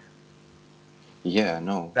pot. Yeah,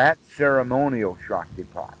 no. That's ceremonial Shakti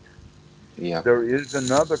pot. Yeah. There is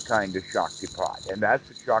another kind of Shakti pot, and that's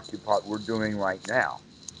the Shakti pot we're doing right now.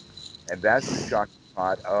 And that's the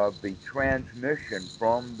Shaktipat of the transmission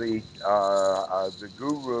from the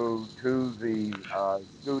guru to the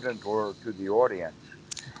student or to the audience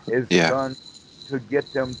is Yeah. done to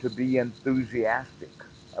get them to be enthusiastic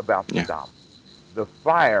about the Yeah. Dhamma. The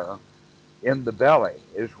fire in the belly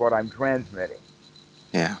is what I'm transmitting.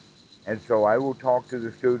 Yeah. And so I will talk to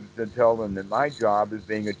the students and tell them that my job is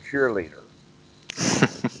being a cheerleader.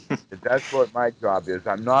 That that's what my job is.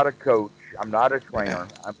 I'm not a coach. I'm not a Yeah. trainer.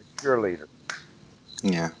 I'm a cheerleader.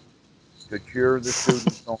 Yeah. To cheer the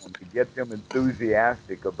students on, to get them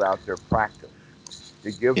enthusiastic about their practice,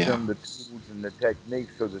 to give Yeah. them the tools and the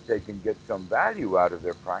techniques so that they can get some value out of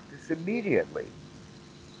their practice immediately.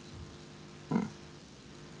 Hmm.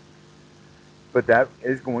 But that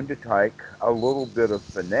is going to take a little bit of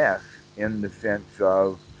finesse in the sense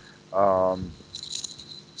of um,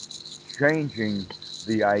 changing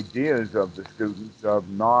the ideas of the students of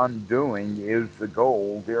non-doing is the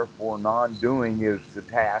goal, therefore non-doing is the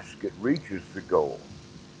task, it reaches the goal,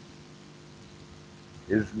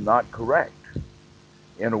 is not correct.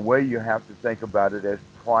 In a way, you have to think about it as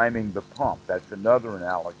priming the pump. That's another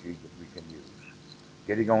analogy that we can use.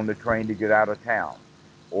 Getting on the train to get out of town,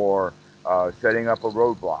 or setting up a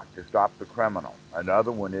roadblock to stop the criminal.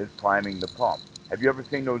 Another one is priming the pump. Have you ever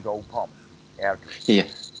seen those old pumps? After, Yeah.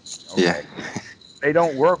 Yeah. okay, they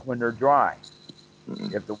don't work when they're dry.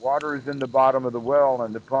 Mm. If the water is in the bottom of the well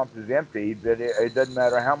and the pump is empty, then it doesn't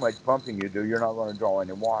matter how much pumping you do, you're not going to draw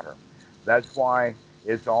any water. That's why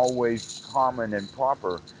it's always common and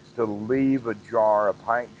proper to leave a jar, a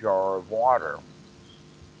pint jar of water.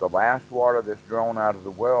 The last water that's drawn out of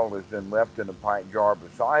the well is then left in a pint jar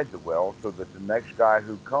beside the well so that the next guy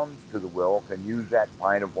who comes to the well can use that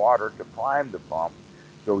pint of water to prime the pump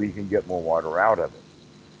so he can get more water out of it.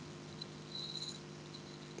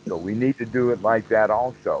 So we need to do it like that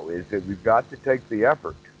also, is that we've got to take the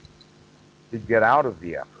effort to get out of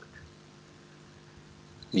the effort.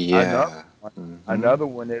 Another Yeah. one, Hmm. another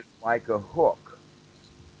one is like a hook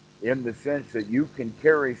in the sense that you can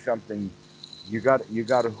carry something. You got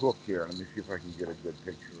a hook here. Let me see if I can get a good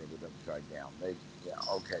picture of it upside down. Maybe, yeah,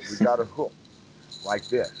 okay. We got a hook like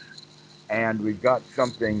this, and we've got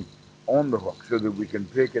something on the hook so that we can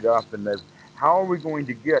pick it up. And then, how are we going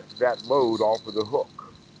to get that load off of the hook?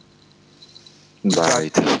 We've got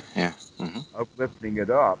Right. Yeah. Hmm. of lifting it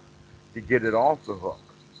up to get it off the hook.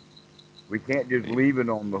 We can't just leave it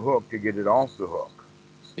on the hook to get it off the hook.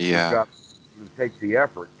 We've Yeah. got to take the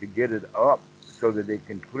effort to get it up so that it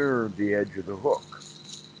can clear the edge of the hook.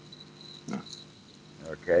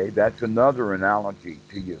 Okay, that's another analogy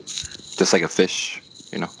to use. Just like a fish,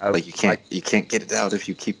 like Like, you can't get it out if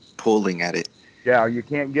you keep pulling at it. yeah, you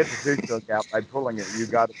can't get the fish hook out by pulling it. You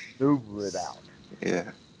got to maneuver it out.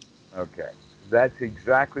 Yeah. Okay, that's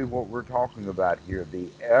exactly what we're talking about here. The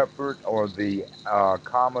effort or the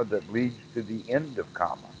comma that leads to the end of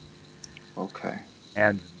comma, Okay.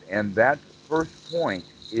 and and that first point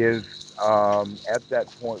is at that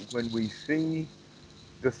point when we see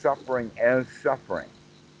the suffering as suffering.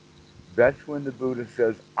 That's when the Buddha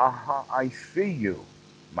says, "Aha, I see you,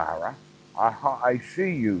 Mara. Aha, I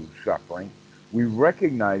see you suffering." We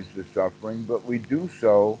recognize the suffering, but we do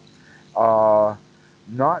so uh,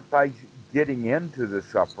 not by getting into the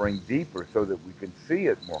suffering deeper so that we can see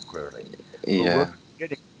it more clearly, but we're Yeah.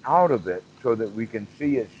 getting out of it so that we can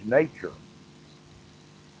see its nature.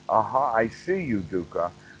 Aha, I see you,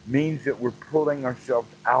 dukkha, means that we're pulling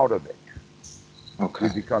ourselves out of it. We Okay.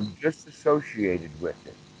 become disassociated with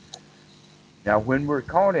it. Now, when we're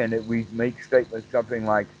caught in it, we make statements something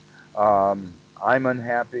like, I'm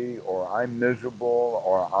unhappy, or I'm miserable,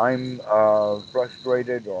 or I'm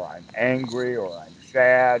frustrated, or I'm angry, or I'm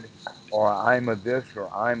sad, or I'm a this, or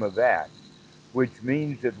I'm a that, which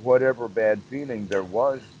means that whatever bad feeling there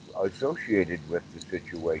was associated with the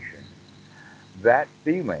situation, that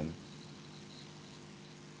feeling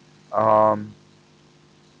um,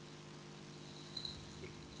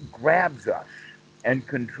 grabs us and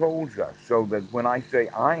controls us so that when I say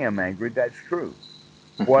I am angry, that's true.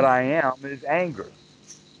 What Hmm. I am is anger.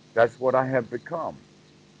 That's what I have become.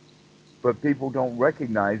 But people don't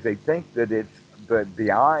recognize, they think that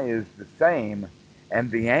the I is the same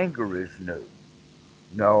and the anger is new.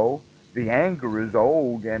 No, the anger is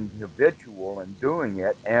old and habitual and doing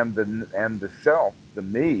it, and the self, the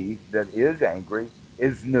me that is angry,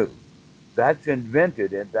 is new. That's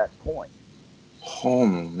invented at that point. Oh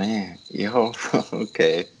man, yo.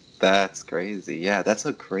 Okay, that's crazy. Yeah, that's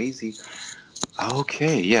a crazy.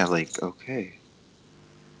 Okay, yeah, like okay,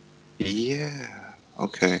 yeah,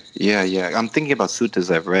 okay, yeah, yeah. I'm thinking about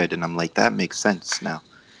suttas I've read, and I'm like, that makes sense now.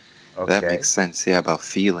 That Okay. makes sense. Yeah, about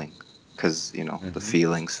feeling, because the Hmm.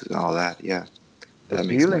 feelings and all that. Yeah, The that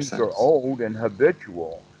makes more feelings are sense. old and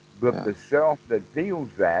habitual, but Yeah. the self that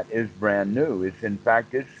feels that is brand new. It's in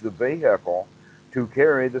fact it's the vehicle to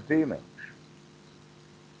carry the feelings.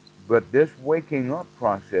 But this waking up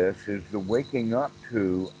process is the waking up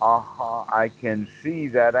to, aha, I can see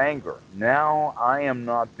that anger. Now I am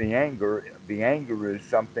not the anger. The anger is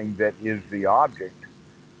something that is the object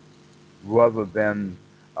rather than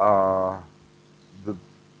uh, the,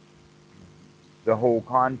 the whole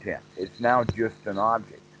content. It's now just an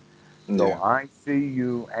object. So Yeah. I see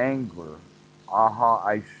you anger. Aha,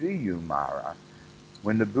 I see you, Mara.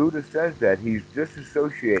 When the Buddha says that, he's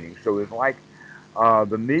disassociating. So it's like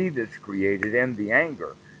the me that's created and the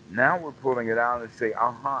anger. Now we're pulling it out and say,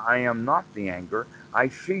 aha, I am not the anger. I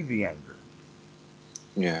see the anger.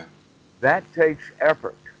 Yeah. That takes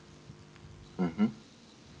effort. Mm-hmm.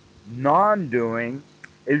 Non doing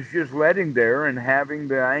is just letting there and having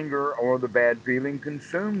the anger or the bad feeling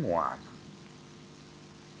consume one.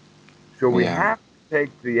 So we Yeah. have to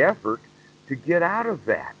take the effort to get out of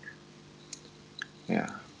that. Yeah.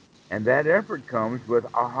 And that effort comes with,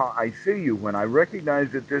 aha, I see you. When I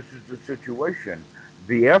recognize that this is the situation,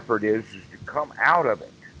 the effort is to come out of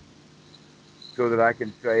it so that I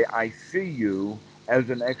can say, I see you as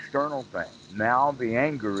an external thing. Now the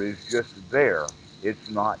anger is just there, it's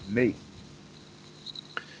not me.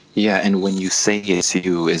 Yeah. And when you say it's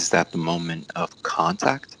you, is that the moment of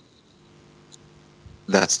contact?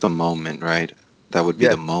 That's the moment, right? That would be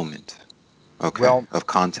the Yes, moment. Okay, well, of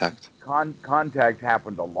contact. contact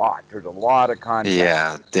happened a lot. There's a lot of contact.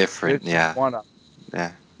 Yeah, This different. is Yeah, one of them.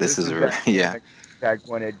 yeah. This This is is that yeah. moment of contact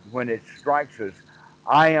when it strikes us.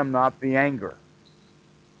 I am not the anger.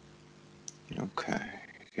 Okay.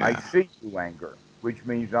 I Yeah. see you anger, which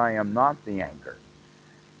means I am not the anger.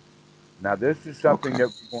 Now, this is something Okay. that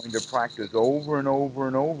we're going to practice over and over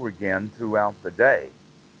and over again throughout the day,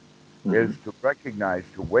 Mm-hmm. is to recognize,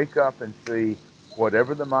 to wake up and see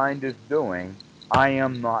whatever the mind is doing, I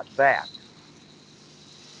am not that.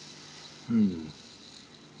 Hmm.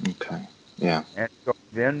 Okay. Yeah. And so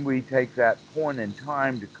then we take that point in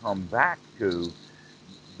time to come back to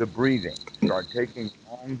the breathing. Start taking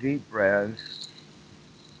long, deep breaths,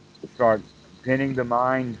 start pinning the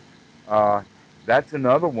mind. Uh, that's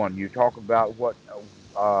another one. You talk about what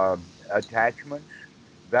attachments.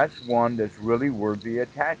 That's one that's really worthy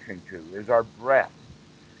attaching to is our breath.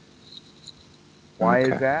 Why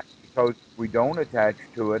is Okay. that? Because if we don't attach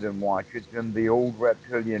to it and watch it, then the old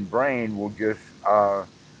reptilian brain will just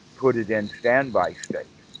put it in standby state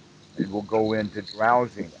and will go into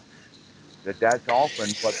drowsiness. That's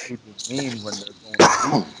often what people mean when they're going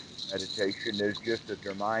deep into meditation is just that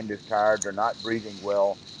their mind is tired, they're not breathing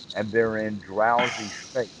well, and they're in drowsy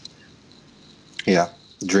states. Yeah.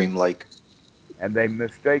 Dreamlike. And they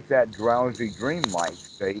mistake that drowsy dreamlike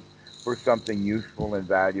state for something useful and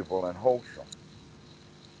valuable and wholesome.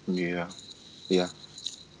 Yeah. Yeah.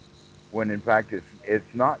 When in fact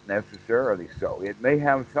it's not necessarily so. It may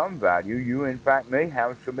have some value. You in fact may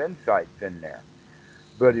have some insights in there.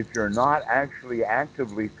 But if you're not actually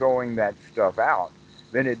actively throwing that stuff out,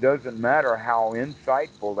 then it doesn't matter how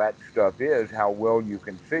insightful that stuff is, how well you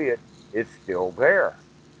can see it, it's still there.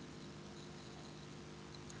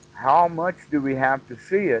 How much do we have to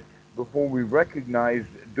see it before we recognize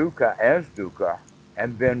dukkha as dukkha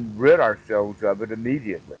and then rid ourselves of it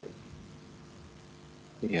immediately?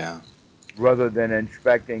 Yeah. Rather than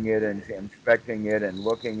inspecting it and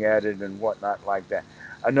looking at it and whatnot like that.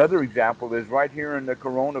 Another example is right here in the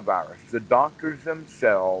coronavirus. The doctors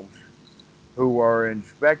themselves who are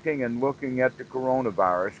inspecting and looking at the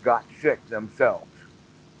coronavirus got sick themselves.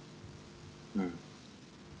 Mm.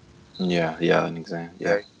 Yeah. Yeah. An exam.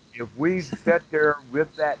 Yeah. Okay? If we sit there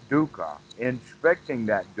with that dukkha, inspecting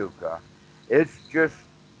that dukkha, it's just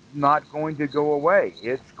not going to go away.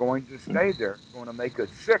 It's going to Mm. stay there. It's going to make us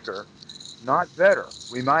sicker, not better.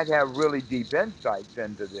 We might have really deep insights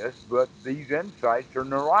into this, but these insights are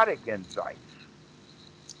neurotic insights.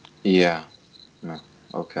 Yeah. No.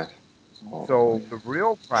 Okay. Oh, So the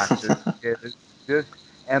real practice is this,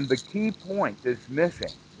 and the key point that's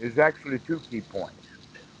missing is actually two key points.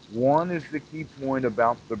 One is the key point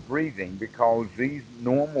about the breathing, because these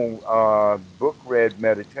normal book read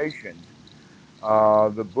meditations,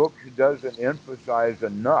 the book doesn't emphasize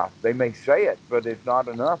enough. They may say it, but it's not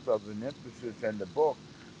enough of an emphasis in the book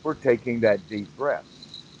for taking that deep breath.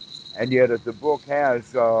 And yet, if the book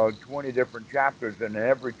has 20 different chapters, and in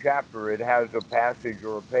every chapter it has a passage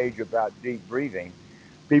or a page about deep breathing,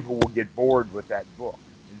 people will get bored with that book.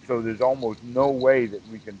 And so there's almost no way that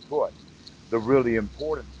we can put the really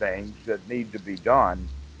important things that need to be done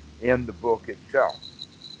in the book itself,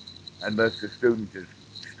 unless the student is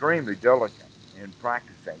extremely diligent in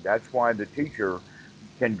practicing. That's why the teacher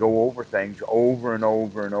can go over things over and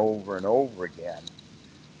over and over and over again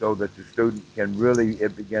so that the student can really,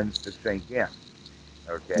 it begins to sink in.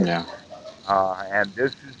 Okay. yeah. And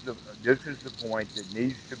this is the point that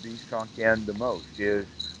needs to be sunk in the most is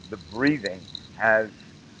the breathing has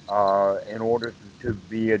in order to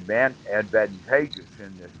be advantageous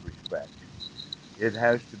in this respect. It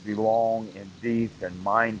has to be long and deep and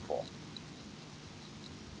mindful.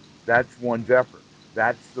 That's one's effort.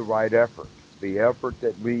 That's the right effort. The effort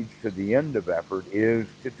that leads to the end of effort is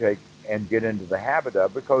to take and get into the habit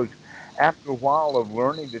of, because after a while of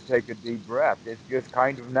learning to take a deep breath, it's just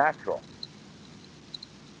kind of natural.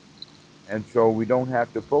 And so we don't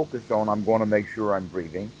have to focus on, I'm going to make sure I'm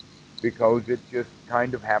breathing, because it just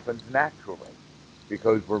kind of happens naturally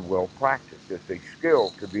because we're well practiced. It's a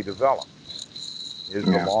skill to be developed, is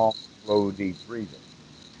the Yeah. long, slow, deep breathing.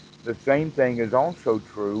 The same thing is also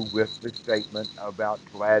true with the statement about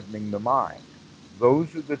gladdening the mind.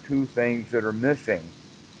 Those are the two things that are missing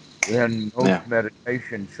in most Yeah.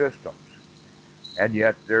 meditation systems. And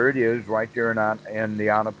yet, there it is right there in the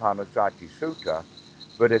Anapanasati Sutta.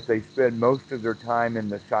 But if they spend most of their time in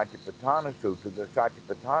the Satipatthana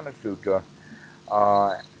Sutta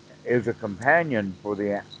uh, is a companion for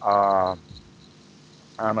the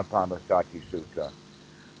Anapanasati Sutta.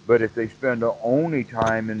 But if they spend only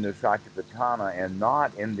time in the Satipatthana and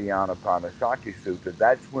not in the Anapanasati Sutta,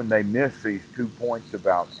 that's when they miss these 2 points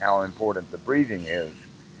about how important the breathing is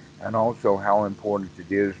and also how important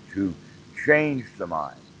it is to change the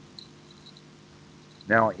mind.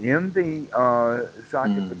 Now, in the Mm.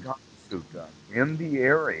 Satipatthana Sutta, in the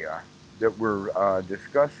area that we're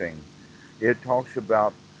discussing, it talks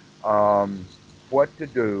about um, what to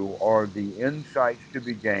do or the insights to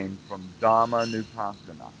be gained from Dhamma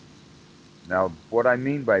Nupassana. Now, what I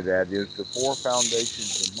mean by that is the four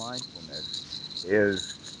foundations of mindfulness is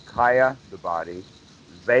Kaya, the body,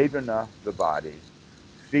 Vedana, the body,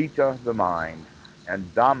 Sita, the mind,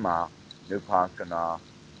 and Dhamma Nupassana,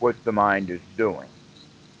 what the mind is doing.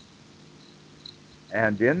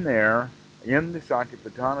 And in there, in the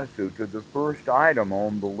Satipatthana Sutta, the first item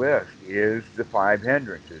on the list is the five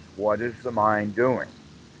hindrances. What is the mind doing?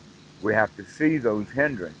 We have to see those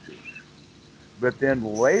hindrances. But then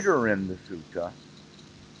later in the sutta,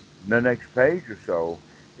 the next page or so,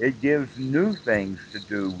 It gives new things to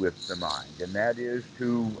do with the mind, and that is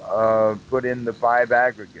to put in the five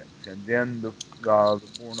aggregates, and then the Four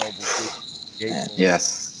Noble Truths, the Eightfold.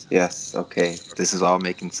 Yes, yes, okay. This is all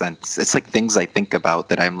making sense. It's like things I think about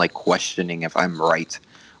that I'm like questioning if I'm right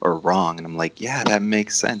or wrong, and I'm like, yeah, that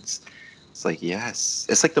makes sense. It's like, yes.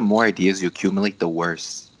 It's like the more ideas you accumulate, the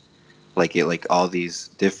worse. Like it, like all these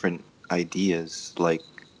different ideas, like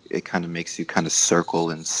it kind of makes you kind of circle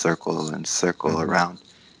and circle and circle Mhm. around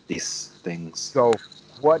these things. So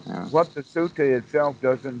what Yeah. what the sutta itself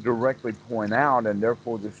doesn't directly point out, and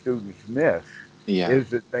therefore the students miss, Yeah. is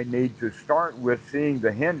that they need to start with seeing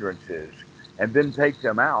the hindrances and then take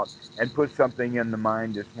them out and put something in the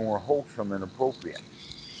mind that's more wholesome and appropriate.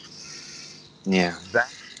 Yeah. That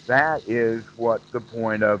that is what the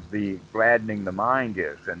point of the gladdening the mind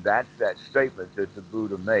is, and that's that statement that the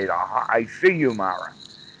Buddha made. Aha, I see you, Mara,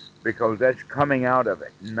 because that's coming out of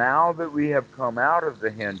it. Now that we have come out of the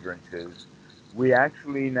hindrances, we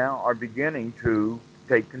actually now are beginning to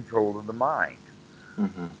take control of the mind.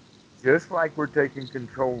 Hmm. Just like we're taking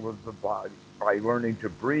control of the body by learning to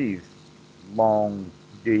breathe long,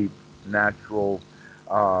 deep, natural,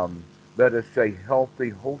 um, let us say healthy,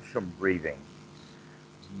 wholesome breathing.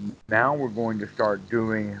 Now we're going to start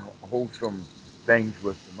doing wholesome things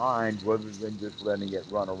with the mind rather than just letting it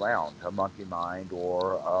run around, a monkey mind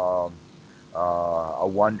or a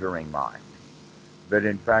wandering mind. But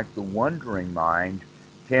in fact, the wandering mind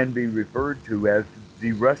can be referred to as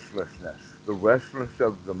the restlessness. The restlessness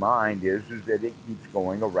of the mind is that it keeps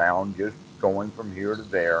going around, just going from here to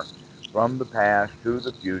there, from the past to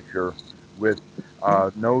the future, with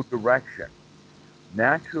no direction.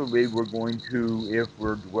 Naturally, we're going to, if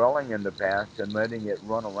we're dwelling in the past and letting it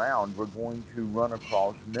run around, we're going to run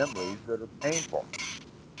across memories that are painful.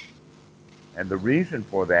 And the reason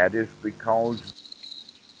for that is because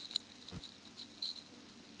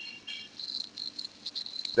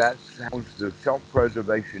that's how the self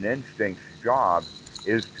preservation instinct's job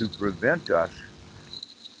is to prevent us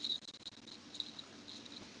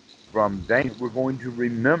from danger. We're going to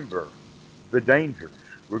remember the dangers,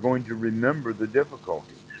 we're going to remember the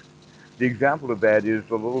difficulties. The example of that is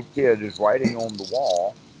the little kid is writing on the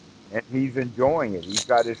wall and he's enjoying it. He's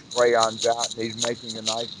got his crayons out and he's making a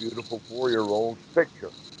nice, beautiful 4-year old's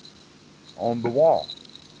picture on the wall.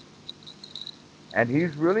 And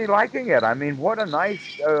he's really liking it. I mean, what a nice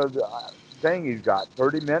thing he's got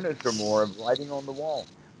 30 minutes or more of writing on the wall.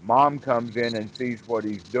 Mom comes in and sees what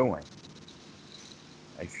he's doing,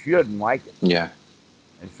 and she doesn't like it. Yeah.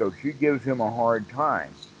 And so she gives him a hard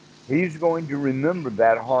time. He's going to remember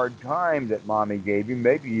that hard time that mommy gave him,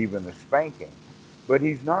 maybe even a spanking. But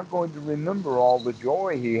he's not going to remember all the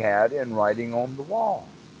joy he had in writing on the wall.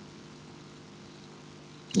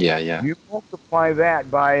 Yeah. Yeah. You multiply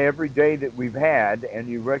that by every day that we've had, and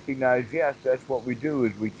you recognize, yes, that's what we do,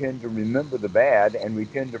 is we tend to remember the bad and we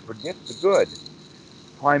tend to forget the good.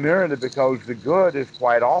 Primarily because the good is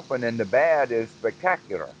quite often and the bad is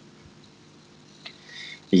spectacular.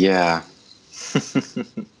 Yeah.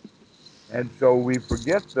 And so we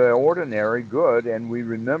forget the ordinary good and we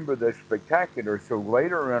remember the spectacular. So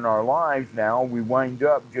later in our lives now, we wind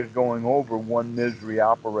up just going over one misery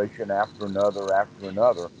operation after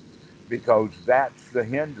another, because that's the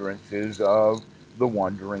hindrances of the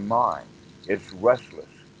wandering mind. It's restless.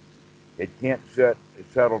 It can't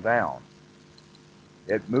settle down.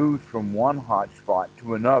 It moves from one hot spot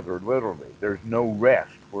to another, literally. There's no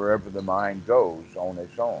rest wherever the mind goes on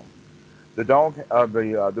its own. The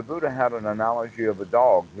Buddha had an analogy of a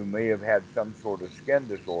dog who may have had some sort of skin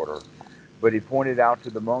disorder, but he pointed out to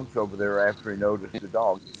the monks over there after he noticed the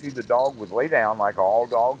dog. You see, the dog would lay down like all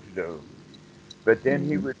dogs do, but then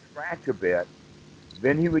he Hmm. would scratch a bit.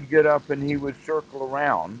 Then he would get up and he would circle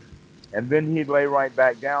around, and then he'd lay right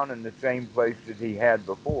back down in the same place that he had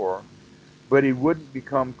before, but he wouldn't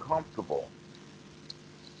become comfortable.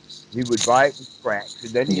 He would bite and scratch,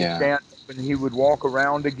 and then he'd Yeah. stand up and he would walk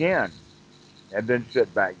around again, and then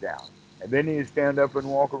sit back down. And then he'd stand up and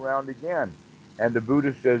walk around again. And the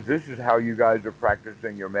Buddha says, this is how you guys are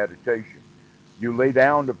practicing your meditation. You lay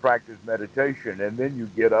down to practice meditation, and then you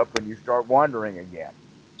get up and you start wandering again.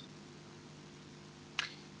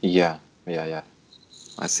 Yeah. Yeah. Yeah.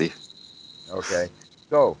 I see. Okay,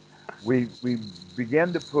 so we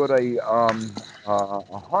begin to put a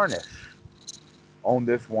harness on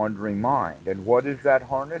this wandering mind. And what is that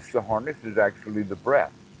harness? The harness is actually the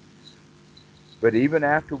breath. But even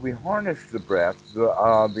after we harness the breath,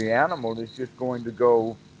 the animal is just going to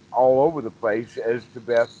go all over the place as to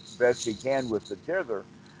best he can with the tether.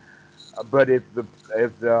 But if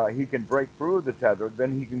he can break through the tether,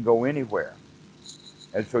 then he can go anywhere.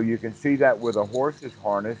 And so you can see that with a horse's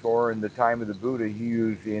harness, or in the time of the Buddha, he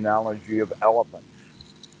used the analogy of elephants.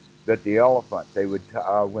 That the elephant, they would,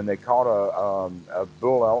 when they caught a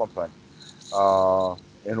bull elephant, uh,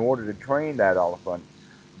 in order to train that elephant,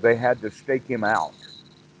 they had to stake him out.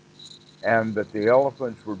 And that the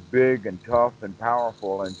elephants were big and tough and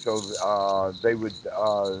powerful, and so they would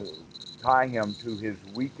tie him to his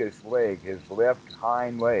weakest leg, his left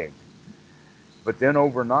hind leg. But then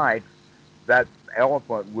overnight, that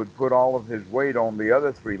elephant would put all of his weight on the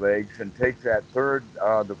other three legs and take that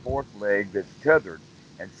the fourth leg that's tethered,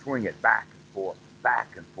 and swing it back and forth,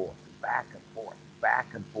 back and forth, back and forth,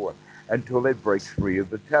 back and forth, until it breaks free of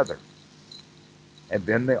the tether. And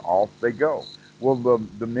then off they go. Well,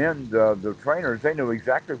 the men, the trainers, they know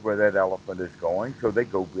exactly where that elephant is going, so they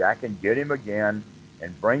go back and get him again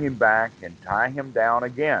and bring him back and tie him down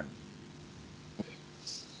again.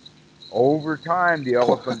 Over time, the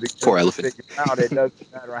Poor, elephant begins poor to elephant. figure out it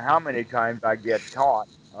doesn't matter how many times I get caught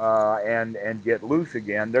and get loose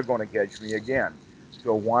again, they're going to catch me again.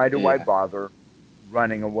 So why do I Yeah, bother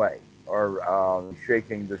running away or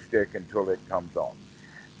shaking the stick until it comes off?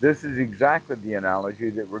 This is exactly the analogy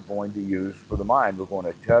that we're going to use for the mind. We're going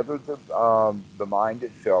to tether the mind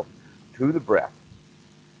itself to the breath,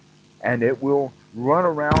 and it will run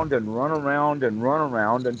around and run around and run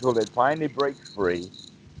around until it finally breaks free,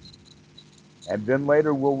 and then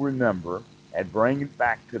later we'll remember and bring it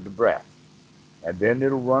back to the breath. And then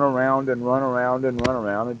it'll run around and run around and run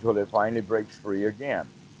around until it finally breaks free again.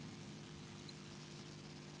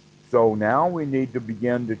 So now we need to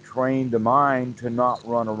begin to train the mind to not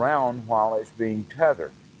run around while it's being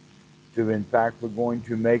tethered. To, in fact, we're going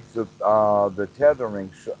to make the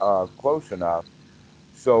tethering close enough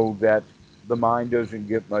so that the mind doesn't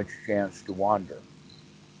get much chance to wander.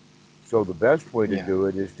 So the best way to yeah, do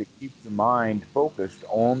it is to keep the mind focused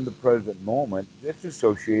on the present moment,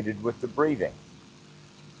 disassociated with the breathing,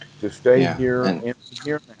 to stay yeah, here and in the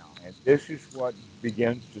here now. And this is what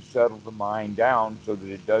begins to settle the mind down so that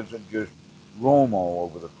it doesn't just roam all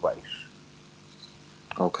over the place.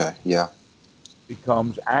 okay, yeah,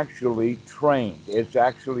 Becomes actually trained. It's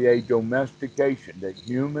actually a domestication that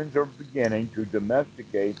humans are beginning to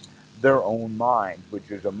domesticate their own mind,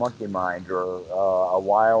 which is a monkey mind or a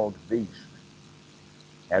wild beast.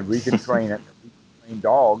 And we can train it. We can train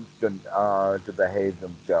dogs to behave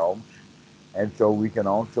themselves, and so we can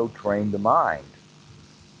also train the mind.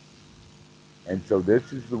 And so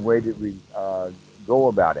this is the way that we go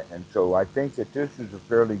about it. And so I think that this is a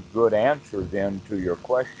fairly good answer then to your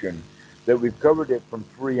question, that we've covered it from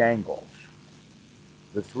three angles.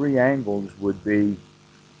 The three angles would be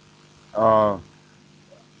uh,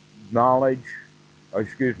 knowledge, or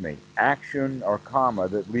excuse me, action or karma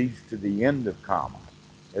that leads to the end of karma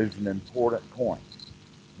is an important point.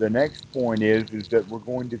 The next point is that we're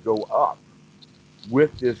going to go up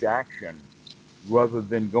with this action rather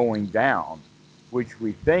than going down, which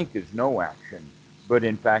we think is no action, but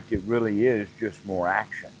in fact it really is just more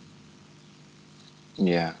action.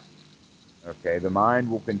 yeah, Okay, the mind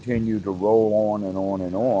will continue to roll on and on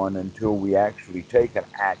and on until we actually take an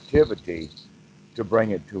activity to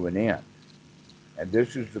bring it to an end. And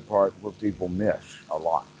this is the part where people miss a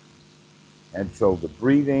lot. And so the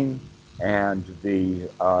breathing and the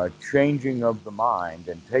changing of the mind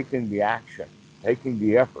and taking the action, taking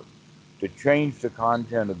the effort to change the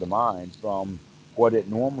content of the mind from what it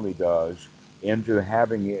normally does into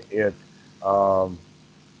having it um,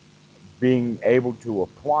 being able to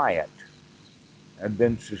apply it and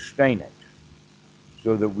then sustain it,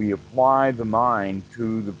 so that we apply the mind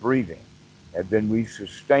to the breathing and then we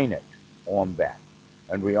sustain it on that.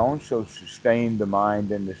 And we also sustain the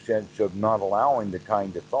mind in the sense of not allowing the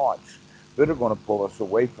kind of thoughts that are going to pull us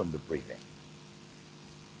away from the breathing.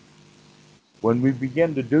 When we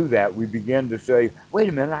begin to do that, we begin to say, wait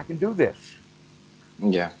a minute, I can do this.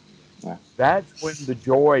 yeah, yeah, That's when the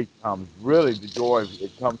joy comes. Really, the joy,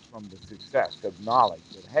 it comes from the success of knowledge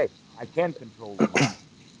that, hey, I can control the mind.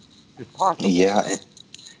 It's possible. yeah.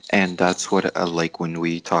 And that's what like when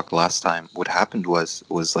we talked last time, what happened was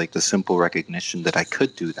like the simple recognition that I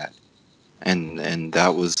could do that, and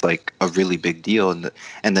that was like a really big deal.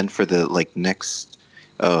 And then for the like next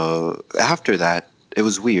after that, it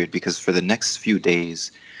was weird because for the next few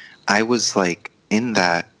days, I was like in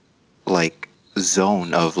that like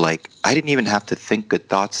zone of like I didn't even have to think good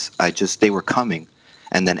thoughts. I just they were coming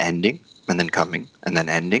and then ending and then coming and then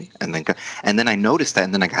ending and then and then I noticed that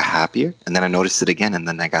and then I got happier and then I noticed it again and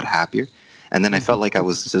then I got happier and then I felt like I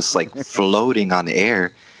was just like floating on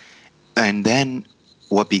air. And then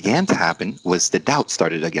what began to happen was the doubt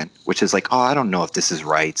started again, which is like, oh, I don't know if this is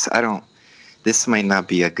right. I don't. this might not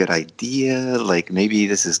be a good idea. Like maybe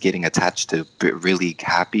this is getting attached to really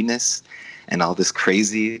happiness and all this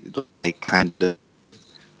crazy, like kind of like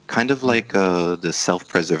Hmm. the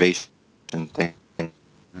self-preservation thing.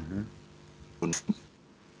 Hmm.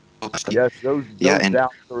 Yes, Yeah, those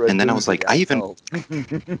doubts are a and then I was like, doozy. I I even know.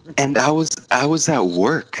 and I was at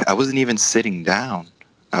work. I wasn't even sitting down.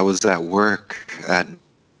 I was at work at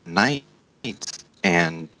night, and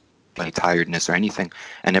like tiredness or anything.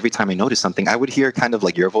 And every time I noticed something, I would hear kind of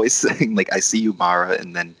like your voice saying like, "I see you, Mara,"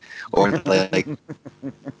 and then or like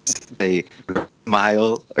say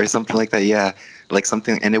smile or something like that. Yeah, like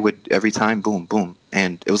something, and it would every time boom, boom,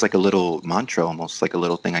 and it was like a little mantra, almost like a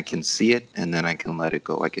little thing. I can see it, and then I can let it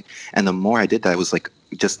go. I can, and the more I did that, it was like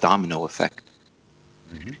just domino effect.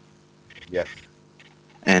 Hmm. Yes.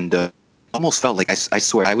 And almost felt like I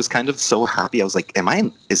swear I was kind of so happy. I was like, "Am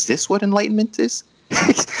I? Is this what enlightenment is?"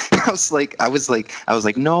 I was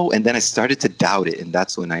like, no. And then I started to doubt it, and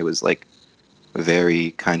that's when I was like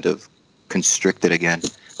very kind of constricted again,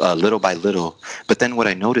 little by little. But then what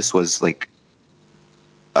I noticed was like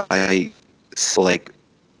I so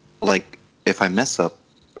like if I mess up,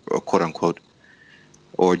 or quote unquote,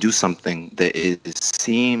 or do something that is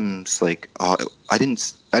seems like I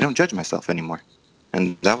don't judge myself anymore,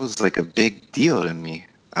 and that was like a big deal to me.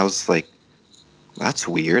 I was like, that's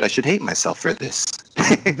weird. I should hate myself for this,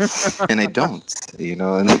 and I don't, you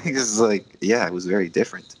know. And it's like, yeah, it was very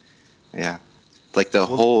different. Yeah, like the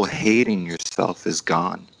Well, whole hating yourself is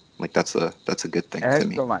gone. Like that's a good thing to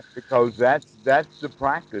me. excellent, because that's the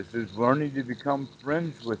practice, is learning to become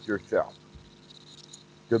friends with yourself,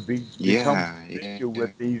 to become Yeah, familiar yeah,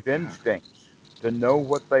 with these instincts, to know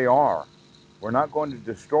what they are. We're not going to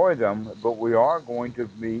destroy them, but we are going to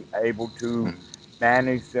be able to mm,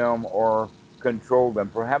 manage them or control them.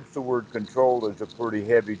 Perhaps the word control is a pretty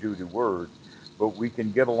heavy duty word, but we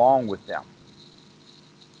can get along with them.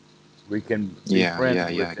 We can be friends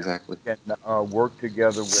yeah, with them. exactly. We can work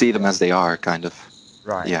together with See them them. as they are, kind of.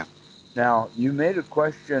 Right. Yeah. Now, you made a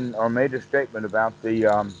question or made a statement about the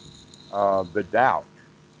doubt,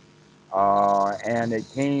 and it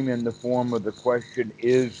came in the form of the question: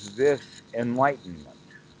 Is this enlightenment?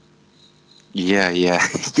 Yeah, yeah.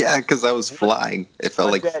 Because I was What flying. It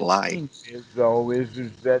felt what like that flying. means is, though, is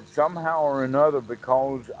that somehow or another,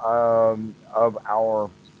 because of our,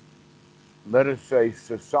 let us say,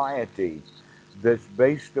 society that's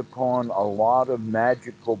based upon a lot of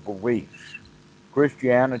magical beliefs.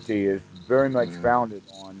 Christianity is very much Mm, founded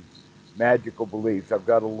on magical beliefs. I've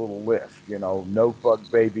got a little list, no fuck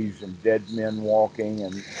babies and dead men walking,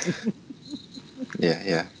 yeah,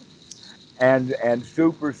 yeah, and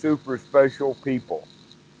super super special people.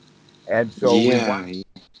 And so we want yeah,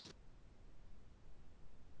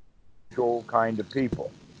 special kind of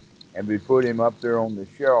people, and we put him up there on the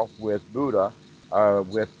shelf with Buddha,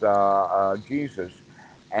 with Jesus,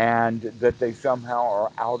 and that they somehow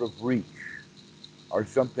are out of reach or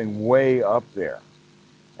something way up there.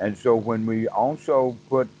 And so when we also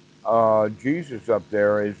put Jesus up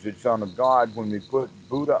there as the Son of God, when we put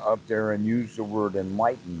Buddha up there and use the word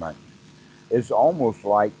enlightenment, it's almost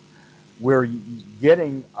like we're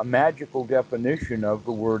getting a magical definition of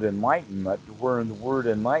the word enlightenment, where the word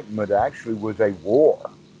enlightenment actually was a war.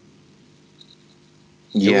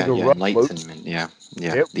 It was a yeah. revolution. Enlightenment. Yeah,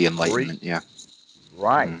 yeah. It The was great. enlightenment. Yeah.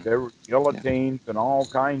 Right. Mm, There were yeah, guillotines and all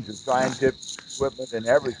kinds of yeah, scientific equipment and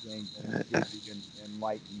everything going yeah, to the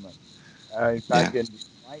Enlightenment. In yeah, fact, in the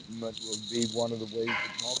Enlightenment would be one of the ways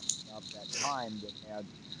of talking about that time that had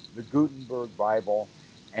the Gutenberg Bible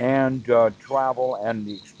and travel and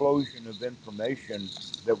the explosion of information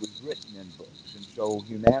that was written in books. And so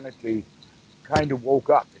humanity kind of woke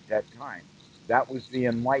up at that time. That was the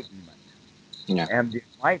Enlightenment. yeah, And the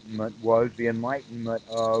Enlightenment was the enlightenment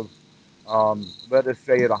of, let us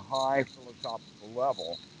say, at a high philosophical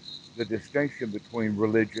level, the distinction between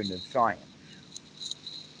religion and science.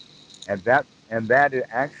 And that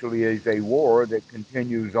actually is a war that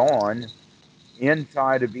continues on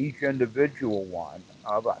inside of each individual one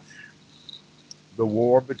of us. The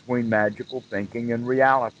war between magical thinking and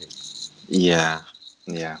reality. yeah,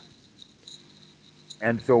 yeah,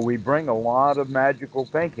 And so we bring a lot of magical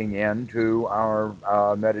thinking into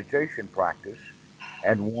our meditation practice.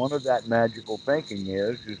 And one of that magical thinking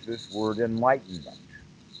is this word enlightenment.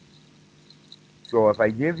 So if I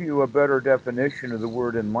give you a better definition of the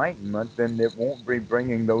word enlightenment, then it won't be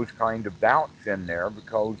bringing those kind of doubts in there,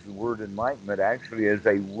 because the word enlightenment actually is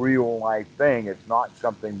a real life thing. It's not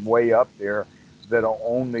something way up there that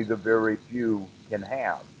only the very few can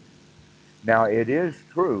have. Now, it is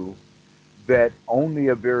true that only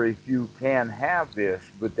a very few can have this,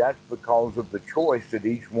 but that's because of the choice that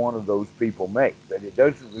each one of those people makes. That it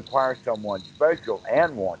doesn't require someone special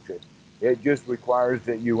and wants it. It just requires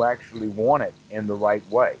that you actually want it in the right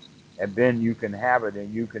way. And then you can have it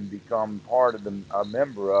and you can become part of a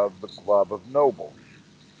member of the club of nobles.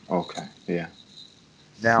 Okay. Yeah.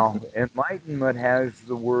 Now, enlightenment has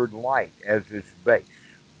the word light as its base.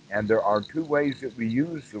 And there are two ways that we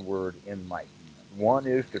use the word enlightenment. One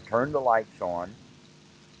is to turn the lights on,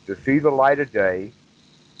 to see the light of day,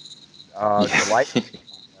 Yeah. to light the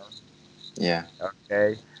Yeah. fire.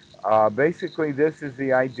 Okay. Basically, this is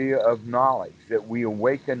the idea of knowledge that we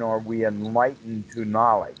awaken or we enlighten to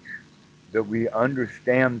knowledge, that we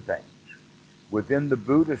understand things. Within the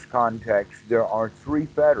Buddhist context, there are three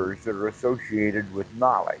fetters that are associated with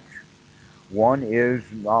knowledge. One is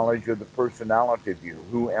knowledge of the personality view.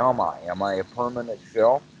 Who am I? Am I a permanent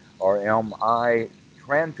self or am I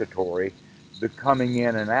transitory, the coming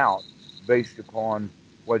in and out based upon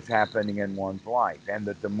what's happening in one's life? And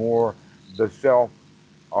that the more the self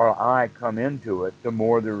or I come into it, the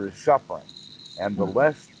more there is suffering. And the Mhm.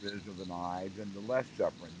 less there is of an I, then the less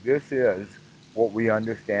suffering. This is what we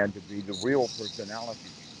understand to be the real personality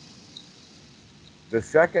view. The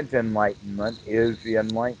second enlightenment is the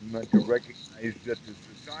enlightenment to recognize that the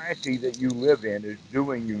society that you live in is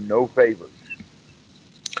doing you no favors.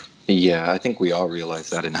 Yeah, I think we all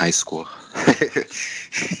realized that in high school.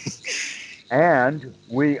 And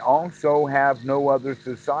we also have no other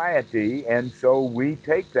society, and so we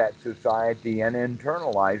take that society and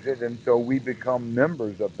internalize it, and so we become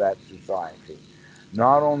members of that society.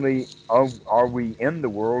 Not only are we in the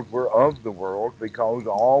world, we're of the world because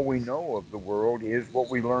all we know of the world is what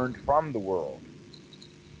we learned from the world.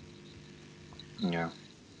 Yeah.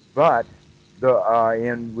 But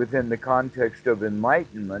in within the context of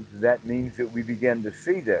enlightenment, that means that we begin to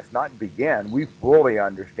see this. Not begin, we fully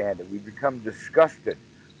understand it. We become disgusted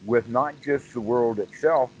with not just the world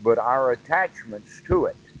itself, but our attachments to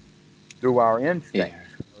it through our Yeah.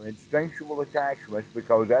 instincts, our instinctual attachments,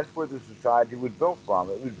 because that's where the society was built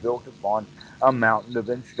from. It was built upon a mountain of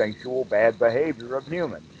instinctual bad behavior of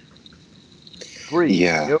humans, greed,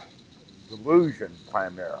 Yeah. delusion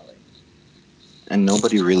primarily. And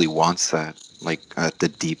nobody really wants that. Like at the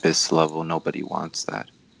deepest level, nobody wants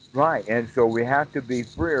that. Right, and so we have to be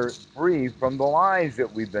free from the lies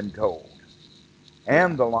that we've been told Yeah.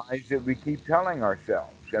 and the lies that we keep telling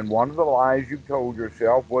ourselves. And one of the lies you told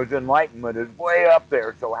yourself was enlightenment is way up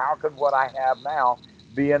there, so how could what I have now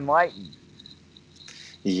be enlightened?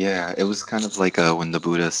 Yeah, it was kind of like when the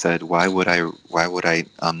Buddha said, why would I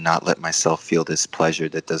not let myself feel this pleasure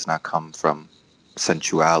that does not come from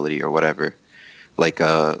sensuality or whatever? Like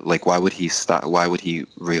why would he stop? Why would he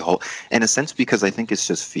rehold? In a sense, because I think it's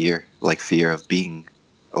just fear, like fear of being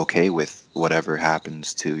okay with whatever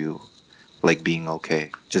happens to you, like being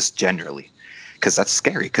okay, just generally, because that's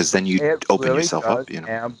scary. Because then you It open really yourself does up, you know.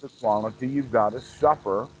 have the quality you've got to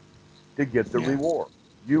suffer to get the Yeah. reward.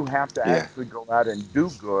 You have to Yeah. actually go out and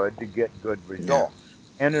do good to get good Yeah. results.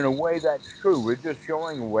 And in a way, that's true. We're just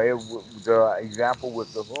showing a way of the example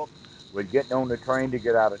with the hook, with getting on the train to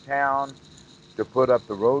get out of town, to put up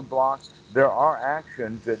the roadblock. There are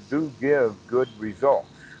actions that do give good results.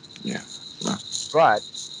 Yeah. No. But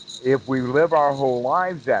if we live our whole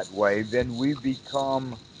lives that way, then we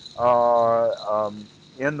become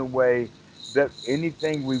in the way that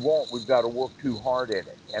anything we want, we've got to work too hard at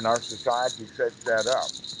it. And our society sets that up.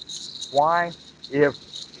 Why? If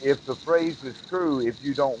if the phrase is true, if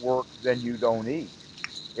you don't work, then you don't eat.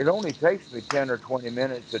 It only takes me 10 or 20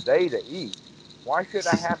 minutes a day to eat. Why should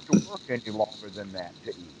I have to work any longer than that to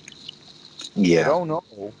eat? But Yeah. oh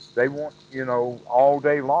no, they want, all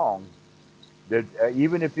day long. That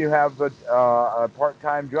even if you have a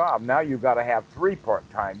part-time job, now you've got to have three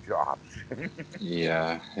part-time jobs.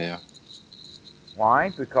 Yeah. Yeah. Why?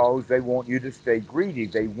 Because they want you to stay greedy.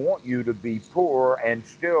 They want you to be poor and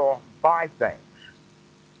still buy things.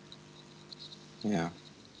 Yeah.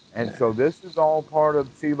 And so this is all part of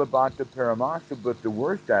Sila Bhatta Paramasa, but the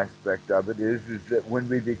worst aspect of it is that when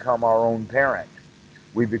we become our own parent,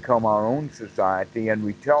 we become our own society and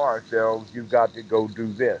we tell ourselves, you've got to go do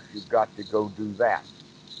this, you've got to go do that.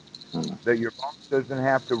 Mm. That your boss doesn't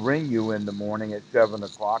have to ring you in the morning at 7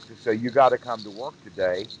 o'clock to say, you got to come to work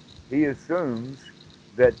today. He assumes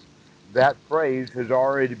that that phrase has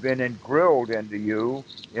already been drilled into you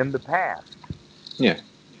in the past. Yeah.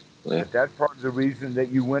 Yeah. That that's part of the reason that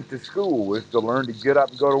you went to school was to learn to get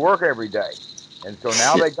up and go to work every day. And so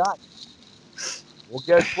now Yeah. they got you. Well,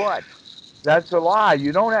 guess what? That's a lie.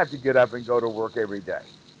 You don't have to get up and go to work every day.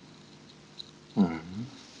 Mm.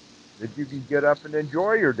 that you can get up and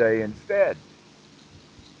enjoy your day instead.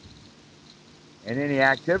 And any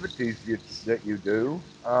activities that you do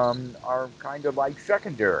are kind of like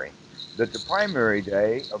secondary. That the primary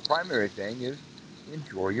thing is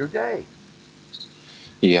enjoy your day.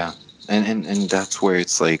 Yeah. And that's where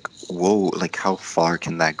it's like, whoa, like how far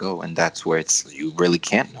can that go? And that's where it's you really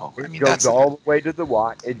can't know. I It mean, goes that's all the way to the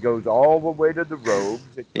what? It goes all the way to the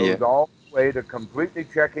robes. It yeah. goes all the way to completely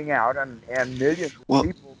checking out, and millions of Well,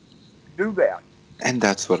 people do that. and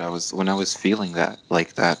that's what I was when I was feeling that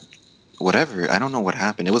like that whatever. I don't know what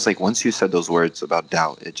happened. It was like once you said those words about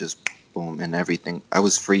doubt, it just boom and everything. I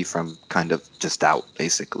was free from kind of just doubt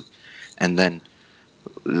basically. And then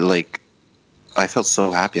like I felt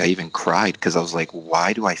so happy. I even cried because I was like,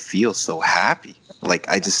 why do I feel so happy? Like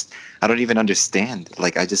I don't even understand.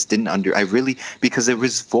 Like I just didn't I really because it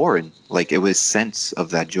was foreign. Like it was sense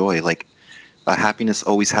of that joy. Like happiness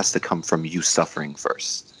always has to come from you suffering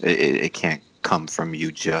first. It can't come from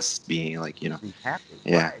you just being like, Be happy,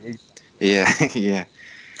 yeah, right? Exactly. yeah, yeah,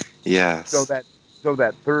 So yes, that so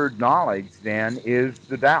that third knowledge then is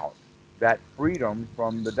the doubt, that freedom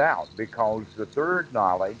from the doubt, because the third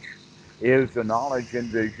knowledge is the knowledge and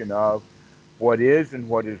vision of what is and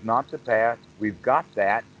what is not the path. We've got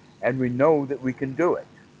that, and we know that we can do it.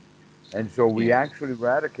 And so we yeah, actually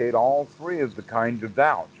eradicate all three of the kinds of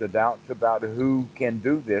doubts. The doubts about who can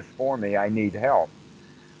do this for me, I need help.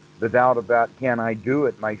 The doubt about can I do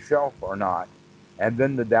it myself or not. And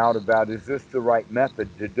then the doubt about is this the right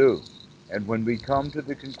method to do. And when we come to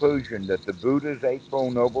the conclusion that the Buddha's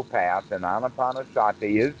Eightfold Noble Path and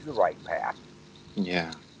Anapanasati is the right path,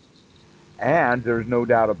 yeah, and there's no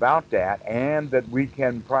doubt about that, and that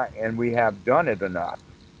and we have done it enough.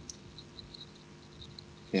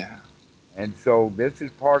 yeah, And so this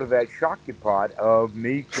is part of that Shakyapad of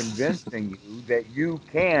me convincing you that you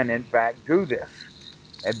can, in fact, do this.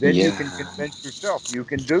 And then you can yeah, convince yourself you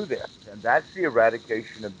can do this. And that's the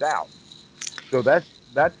eradication of doubt. So that's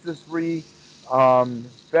the three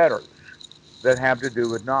fetters that have to do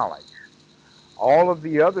with knowledge. All of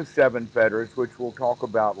the other seven fetters, which we'll talk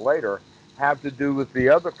about later, have to do with the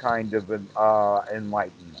other kind of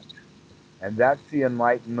enlightenment. And that's the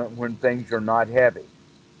enlightenment when things are not heavy.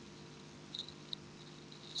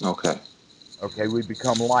 okay, Okay, we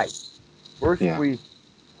become light. First yeah, we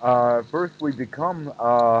first we become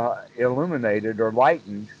illuminated or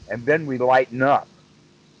lightened, and then we lighten up.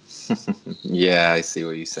 yeah. I see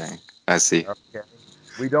what you're saying. I see. Okay,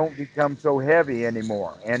 we don't become so heavy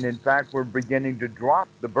anymore, and in fact, we're beginning to drop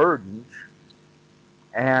the burdens.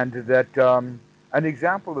 And that an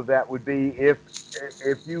example of that would be if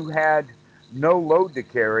you had no load to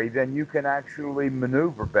carry, then you can actually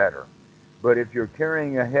maneuver better. But if you're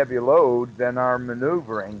carrying a heavy load, then our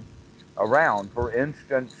maneuvering around, for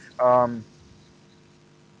instance,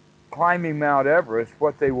 climbing Mount Everest,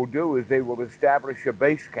 what they will do is they will establish a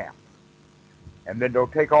base camp, and then they'll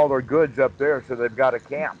take all their goods up there, so they've got a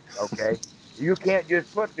camp. Okay, you can't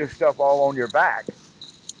just put this stuff all on your back.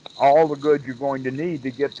 All the goods you're going to need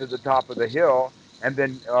to get to the top of the hill, and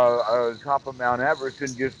then top of Mount Everest,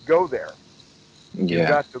 and just go there. You've Yeah,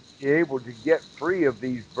 got to be able to get free of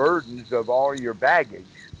these burdens of all your baggage,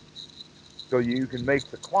 so you can make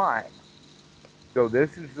the climb. So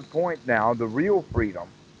this is the point now, the real freedom.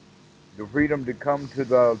 The freedom to come to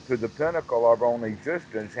the pinnacle of our own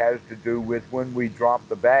existence has to do with when we drop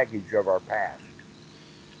the baggage of our past,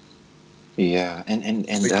 yeah, and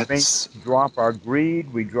which means that's we drop our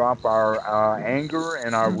greed, we drop our anger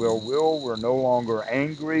and our will. We're no longer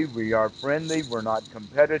angry. We are friendly. We're not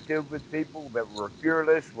competitive with people. That we're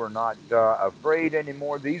fearless. We're not afraid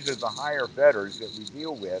anymore. These are the higher fetters that we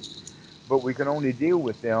deal with, but we can only deal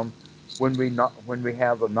with them when we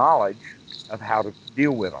have the knowledge of how to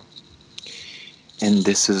deal with them. and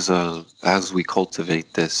this is as we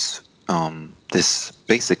cultivate this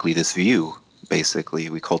basically this view basically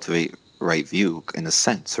we cultivate right view in a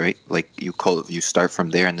sense, right? Like you start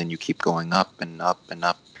from there and then you keep going up and up and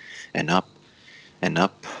up and up and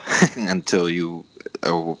up until you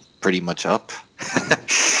are pretty much up.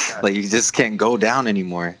 Like you just can't go down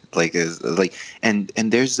anymore. Like is like and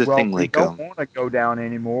there's the Well, thing we like don't want to go down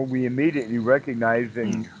anymore. We immediately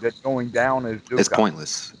mm, recognizing that going down is it's dukkha.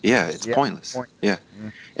 pointless. Yeah, it's Yeah, pointless. pointless. Yeah.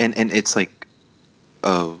 And it's like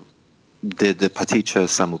uh the paticca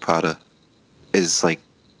samuppada is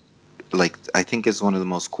like I think is one of the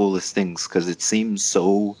most coolest things because it seems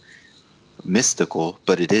so mystical,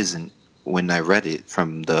 but it isn't. When I read it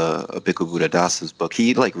from the Bhikkhu Buddha Dasa's book,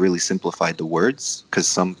 he like really simplified the words because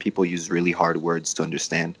some people use really hard words to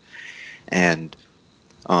understand. And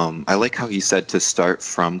I like how he said to start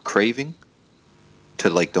from craving to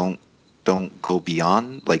like don't. don't go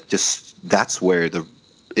beyond, like, just that's where the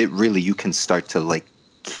it really, you can start to like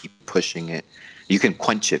keep pushing it. You can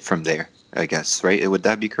quench it from there, I guess, right? Would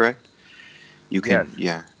that be correct? You Yes. can,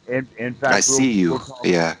 yeah. In I fact, see you. we'll talk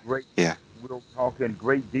Yeah, great yeah. we'll talk in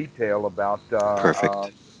great detail about Perfect.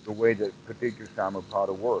 the way that Paticca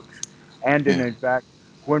Samuppada works, and Yeah, in fact,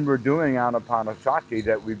 when we're doing Anapanasati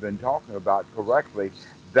that we've been talking about correctly,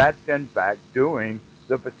 that's in fact doing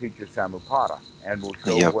the Paticca Samuppada, and we'll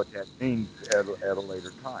show yep. what that means at a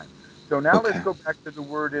later time. So now let's Okay. go back to the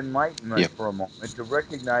word enlightenment Yep. for a moment to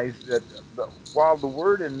recognize that while the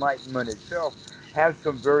word enlightenment itself has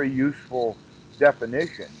some very useful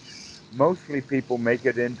definitions, mostly people make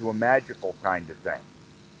it into a magical kind of thing.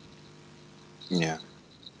 Yeah.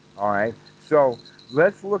 All right. So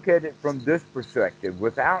let's look at it from this perspective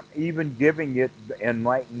without even giving it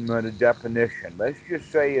enlightenment a definition. Let's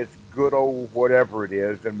just say it's good old whatever it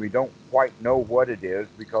is, and we don't quite know what it is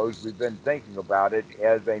because we've been thinking about it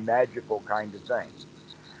as a magical kind of thing.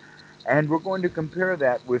 And we're going to compare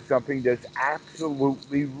that with something that's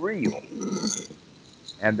absolutely real.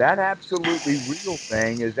 And that absolutely real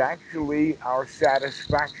thing is actually our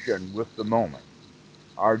satisfaction with the moment,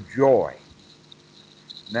 our joy.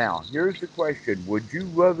 Now, here's the question: would you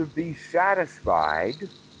rather be satisfied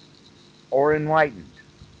or enlightened?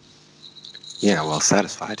 Yeah, well,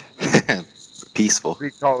 satisfied. Peaceful.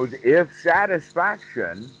 Because if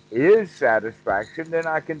satisfaction is satisfaction, then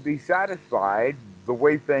I can be satisfied the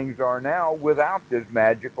way things are now without this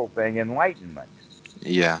magical thing, enlightenment.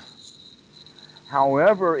 Yeah.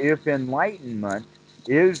 However, if enlightenment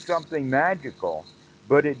is something magical,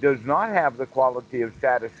 but it does not have the quality of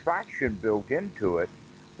satisfaction built into it,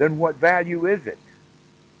 then what value is it?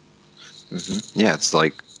 Yeah, it's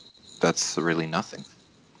like that's really nothing.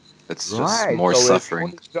 It's just Right. more So it's suffering.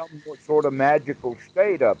 only some sort of magical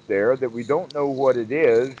state up there that we don't know what it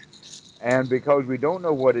is. And because we don't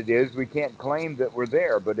know what it is, we can't claim that we're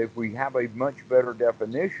there. But if we have a much better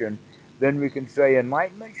definition, then we can say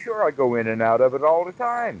enlightenment, sure, I go in and out of it all the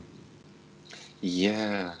time.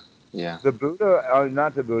 Yeah. Yeah. The Buddha,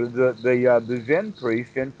 not the Buddha, the Zen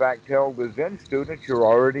priest, in fact, tell the Zen students, you're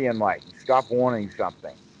already enlightened. Stop wanting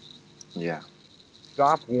something. Yeah.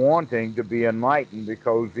 Stop wanting to be enlightened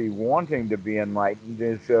because the wanting to be enlightened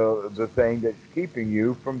is the thing that's keeping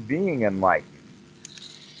you from being enlightened.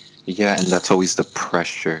 Yeah, and that's always the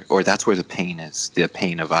pressure, or that's where the pain is. The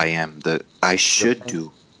pain of I am. The I The should pain,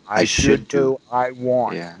 do. I I should should do. do, I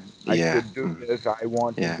want. Yeah. I Yeah. should do this, I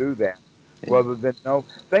want to Yeah. do that. Yeah. Rather than, no,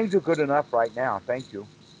 things are good enough right now. Thank you.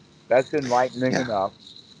 That's enlightening Yeah. enough.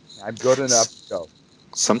 I'm good enough S- to go.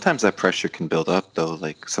 Sometimes that pressure can build up, though.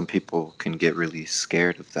 Like some people can get really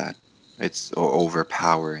scared of that. It's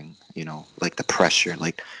overpowering, like the pressure.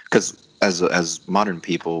 Like, because as modern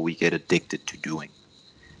people, we get addicted to doing.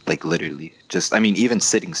 Like literally, just I mean, even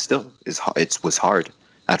sitting still it was hard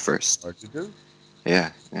at first. Hard to do.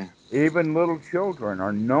 Yeah. Yeah. Even little children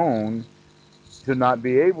are known to not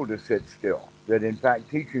be able to sit still. That in fact,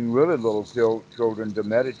 teaching really little children to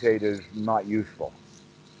meditate is not useful.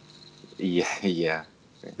 Yeah. Yeah.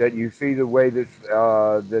 That you see the way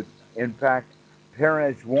that in fact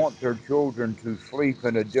parents want their children to sleep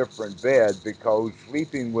in a different bed because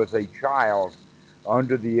sleeping with a child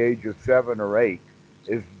under the age of 7 or 8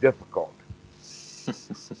 is difficult.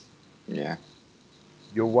 Yeah.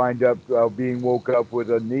 You'll wind up being woke up with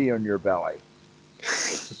a knee on your belly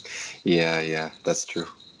Yeah, yeah, that's true.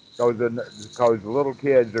 because the little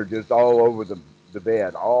kids are just all over the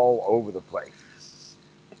bed, all over the place,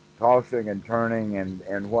 tossing and turning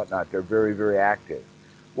and whatnot. They're very, very active.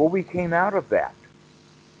 Well, we came out of that.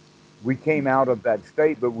 We came out of that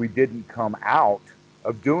state, but we didn't come out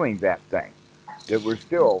of doing that thing. That we're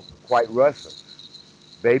still quite restless.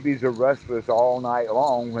 Babies are restless all night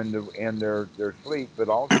long when they're in their sleep, but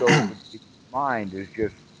also the baby's mind is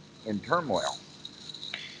just in turmoil.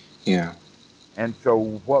 Yeah. And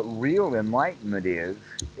so, what real enlightenment is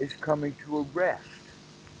coming to a rest,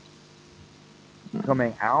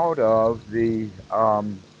 coming out of the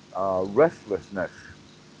restlessness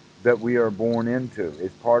that we are born into.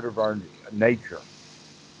 It's part of our nature.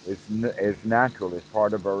 It's natural. It's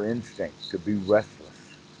part of our instinct to be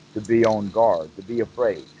restless, to be on guard, to be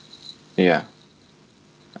afraid. Yeah.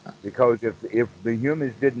 Because if the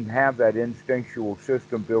humans didn't have that instinctual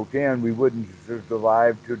system built in, we wouldn't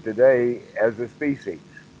survive to today as a species.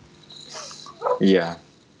 Yeah.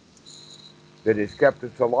 That has kept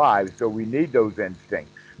us alive. So we need those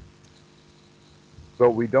instincts.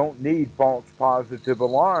 But we don't need false positive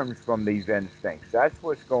alarms from these instincts. That's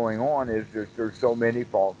what's going on is there's so many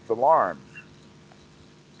false alarms.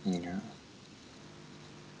 Yeah.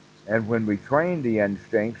 And when we train the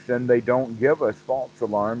instincts, then they don't give us false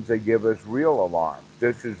alarms, they give us real alarms.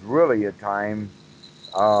 This is really a time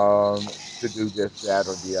to do this, that,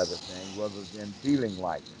 or the other thing rather than feeling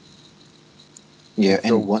like it. Yeah, And and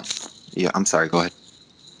so what? Yeah, I'm sorry. Go ahead.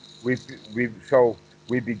 we, so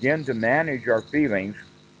we begin to manage our feelings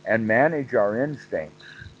and manage our instincts.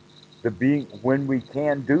 To be, when we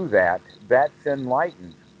can do that, that's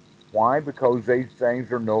enlightened. Why? Because these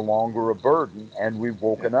things are no longer a burden and we've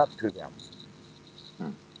Yeah. woken up to them.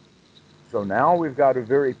 Hmm. So now we've got a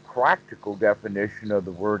very practical definition of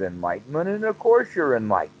the word enlightenment, and of course you're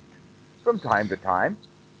enlightened from time to time.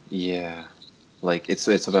 Yeah, like it's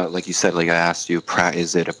about like you said. Like I asked you,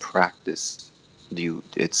 is it a practice? Do you?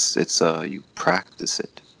 It's you practice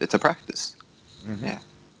it. It's a practice. Hmm. Yeah,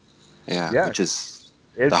 yeah. Yes, Which is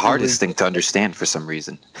the it's the hardest thing result. to understand for some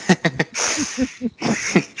reason.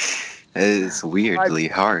 It's Well, weirdly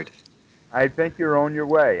hard. I think you're on your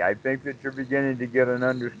way. I think that you're beginning to get an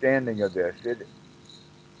understanding of this.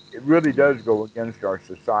 It really Mm. does go against our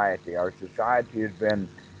society. Our society has been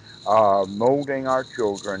molding our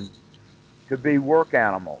children to be work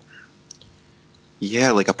animals.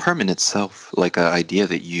 Yeah, like a permanent self, like an idea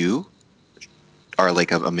that you are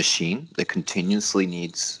like a machine that continuously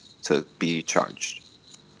needs to be charged,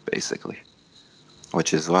 basically.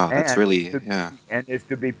 Which is wow, that's and really yeah. is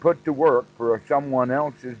to be put to work for someone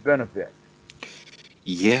else's benefit.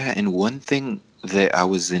 Yeah, and one thing that I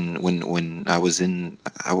was in when I was in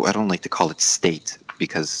I don't like to call it state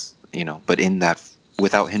because but in that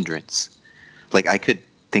without hindrance, like I could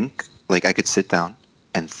think, like I could sit down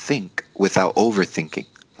and think without overthinking.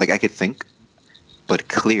 Like I could think, but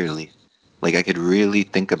clearly, like I could really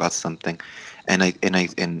think about something, and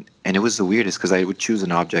it was the weirdest because I would choose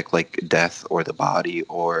an object like death or the body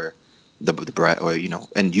or the breath or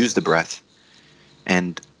and use the breath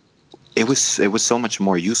and it was so much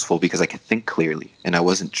more useful because I could think clearly and I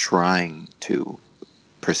wasn't trying to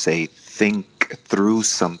per se think through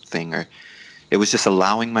something or it was just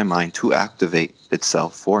allowing my mind to activate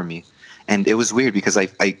itself for me. And it was weird because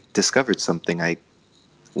I discovered something.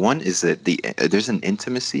 One is that there's an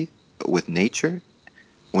intimacy with nature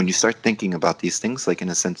when you start thinking about these things, like in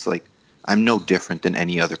a sense, like I'm no different than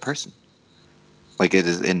any other person. Like it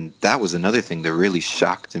is, and that was another thing that really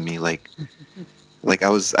shocked me. Like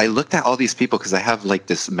I looked at all these people because I have like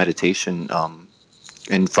this meditation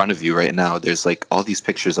in front of you right now. There's like all these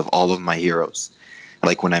pictures of all of my heroes.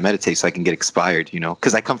 Like when I meditate, so I can get inspired,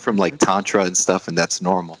 because I come from like tantra and stuff, and that's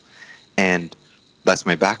normal, and that's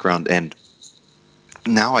my background. And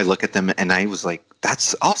now I look at them, and I was like,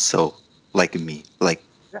 that's also like me. Like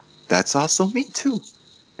Yeah. that's also me too.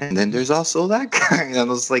 And then there's also that guy, and I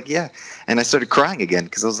was like, yeah. And I started crying again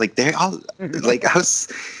because I was like, they're all like,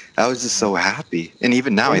 I was just so happy. And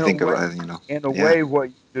even now, I in a think way, about, yeah. what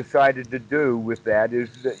you decided to do with that is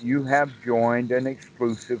that you have joined an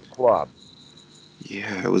exclusive club.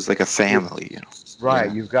 Yeah, it was like a You, family. right,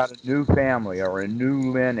 Yeah, you've got a new family or a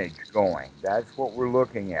new lineage going. That's what we're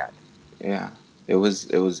looking at. yeah. It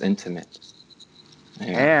was intimate.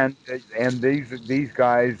 Yeah, And these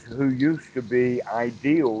guys who used to be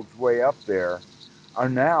ideals way up there are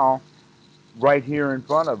now right here in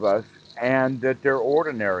front of us, and that they're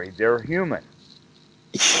ordinary, they're human.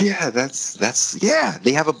 yeah. That's yeah.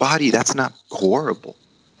 They have a body that's not horrible.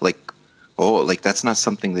 Like like that's not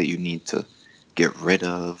something that you need to get rid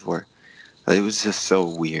of or. It was just so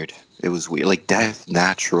weird. It was weird. Like death,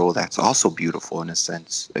 natural. That's also beautiful in a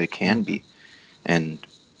sense. It can Hmm. be, and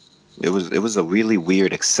it was a really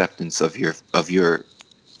weird acceptance of your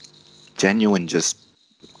genuine just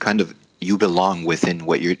kind of you belong within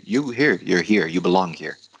what you're here you belong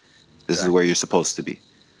here. This is Okay. where you're supposed to be.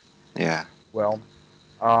 Yeah, Well,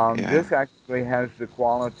 yeah, this actually has the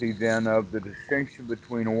quality then of the distinction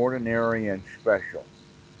between ordinary and special.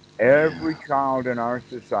 yeah, Every child in our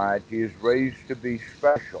society is raised to be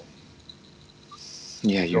special.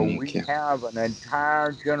 yeah. So Unique. we Yeah, have an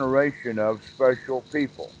entire generation of special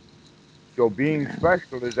people. So being yeah,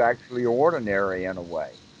 special is actually ordinary in a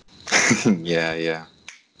way, yeah, yeah,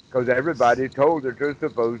 because everybody's told that they're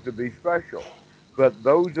supposed to be special. But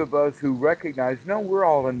those of us who recognize, no, we're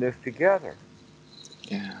all in this together.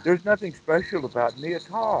 yeah, There's nothing special about me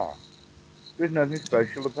at all. There's nothing yeah.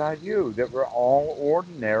 special about you. That we're all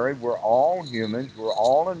ordinary. We're all humans. We're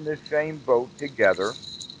all in this same boat together.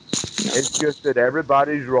 It's just that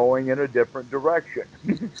everybody's rowing in a different direction.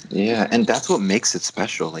 Yeah, and that's what makes it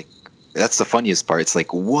special. Like that's the funniest part. It's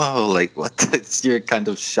like whoa, like what? You're kind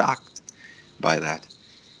of shocked by that,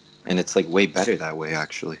 and it's like way better that way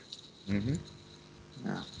actually. Hmm.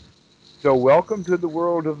 Yeah. So welcome to the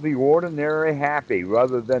world of the ordinary happy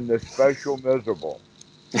rather than the special miserable.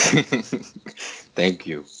 Thank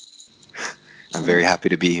you. I'm very happy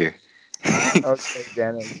to be here. Okay,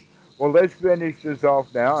 Dennis. Well, let's finish this off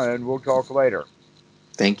now and we'll talk later.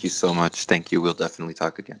 Thank you so much. Thank you. We'll definitely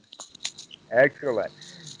talk again. Excellent.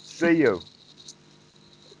 See you.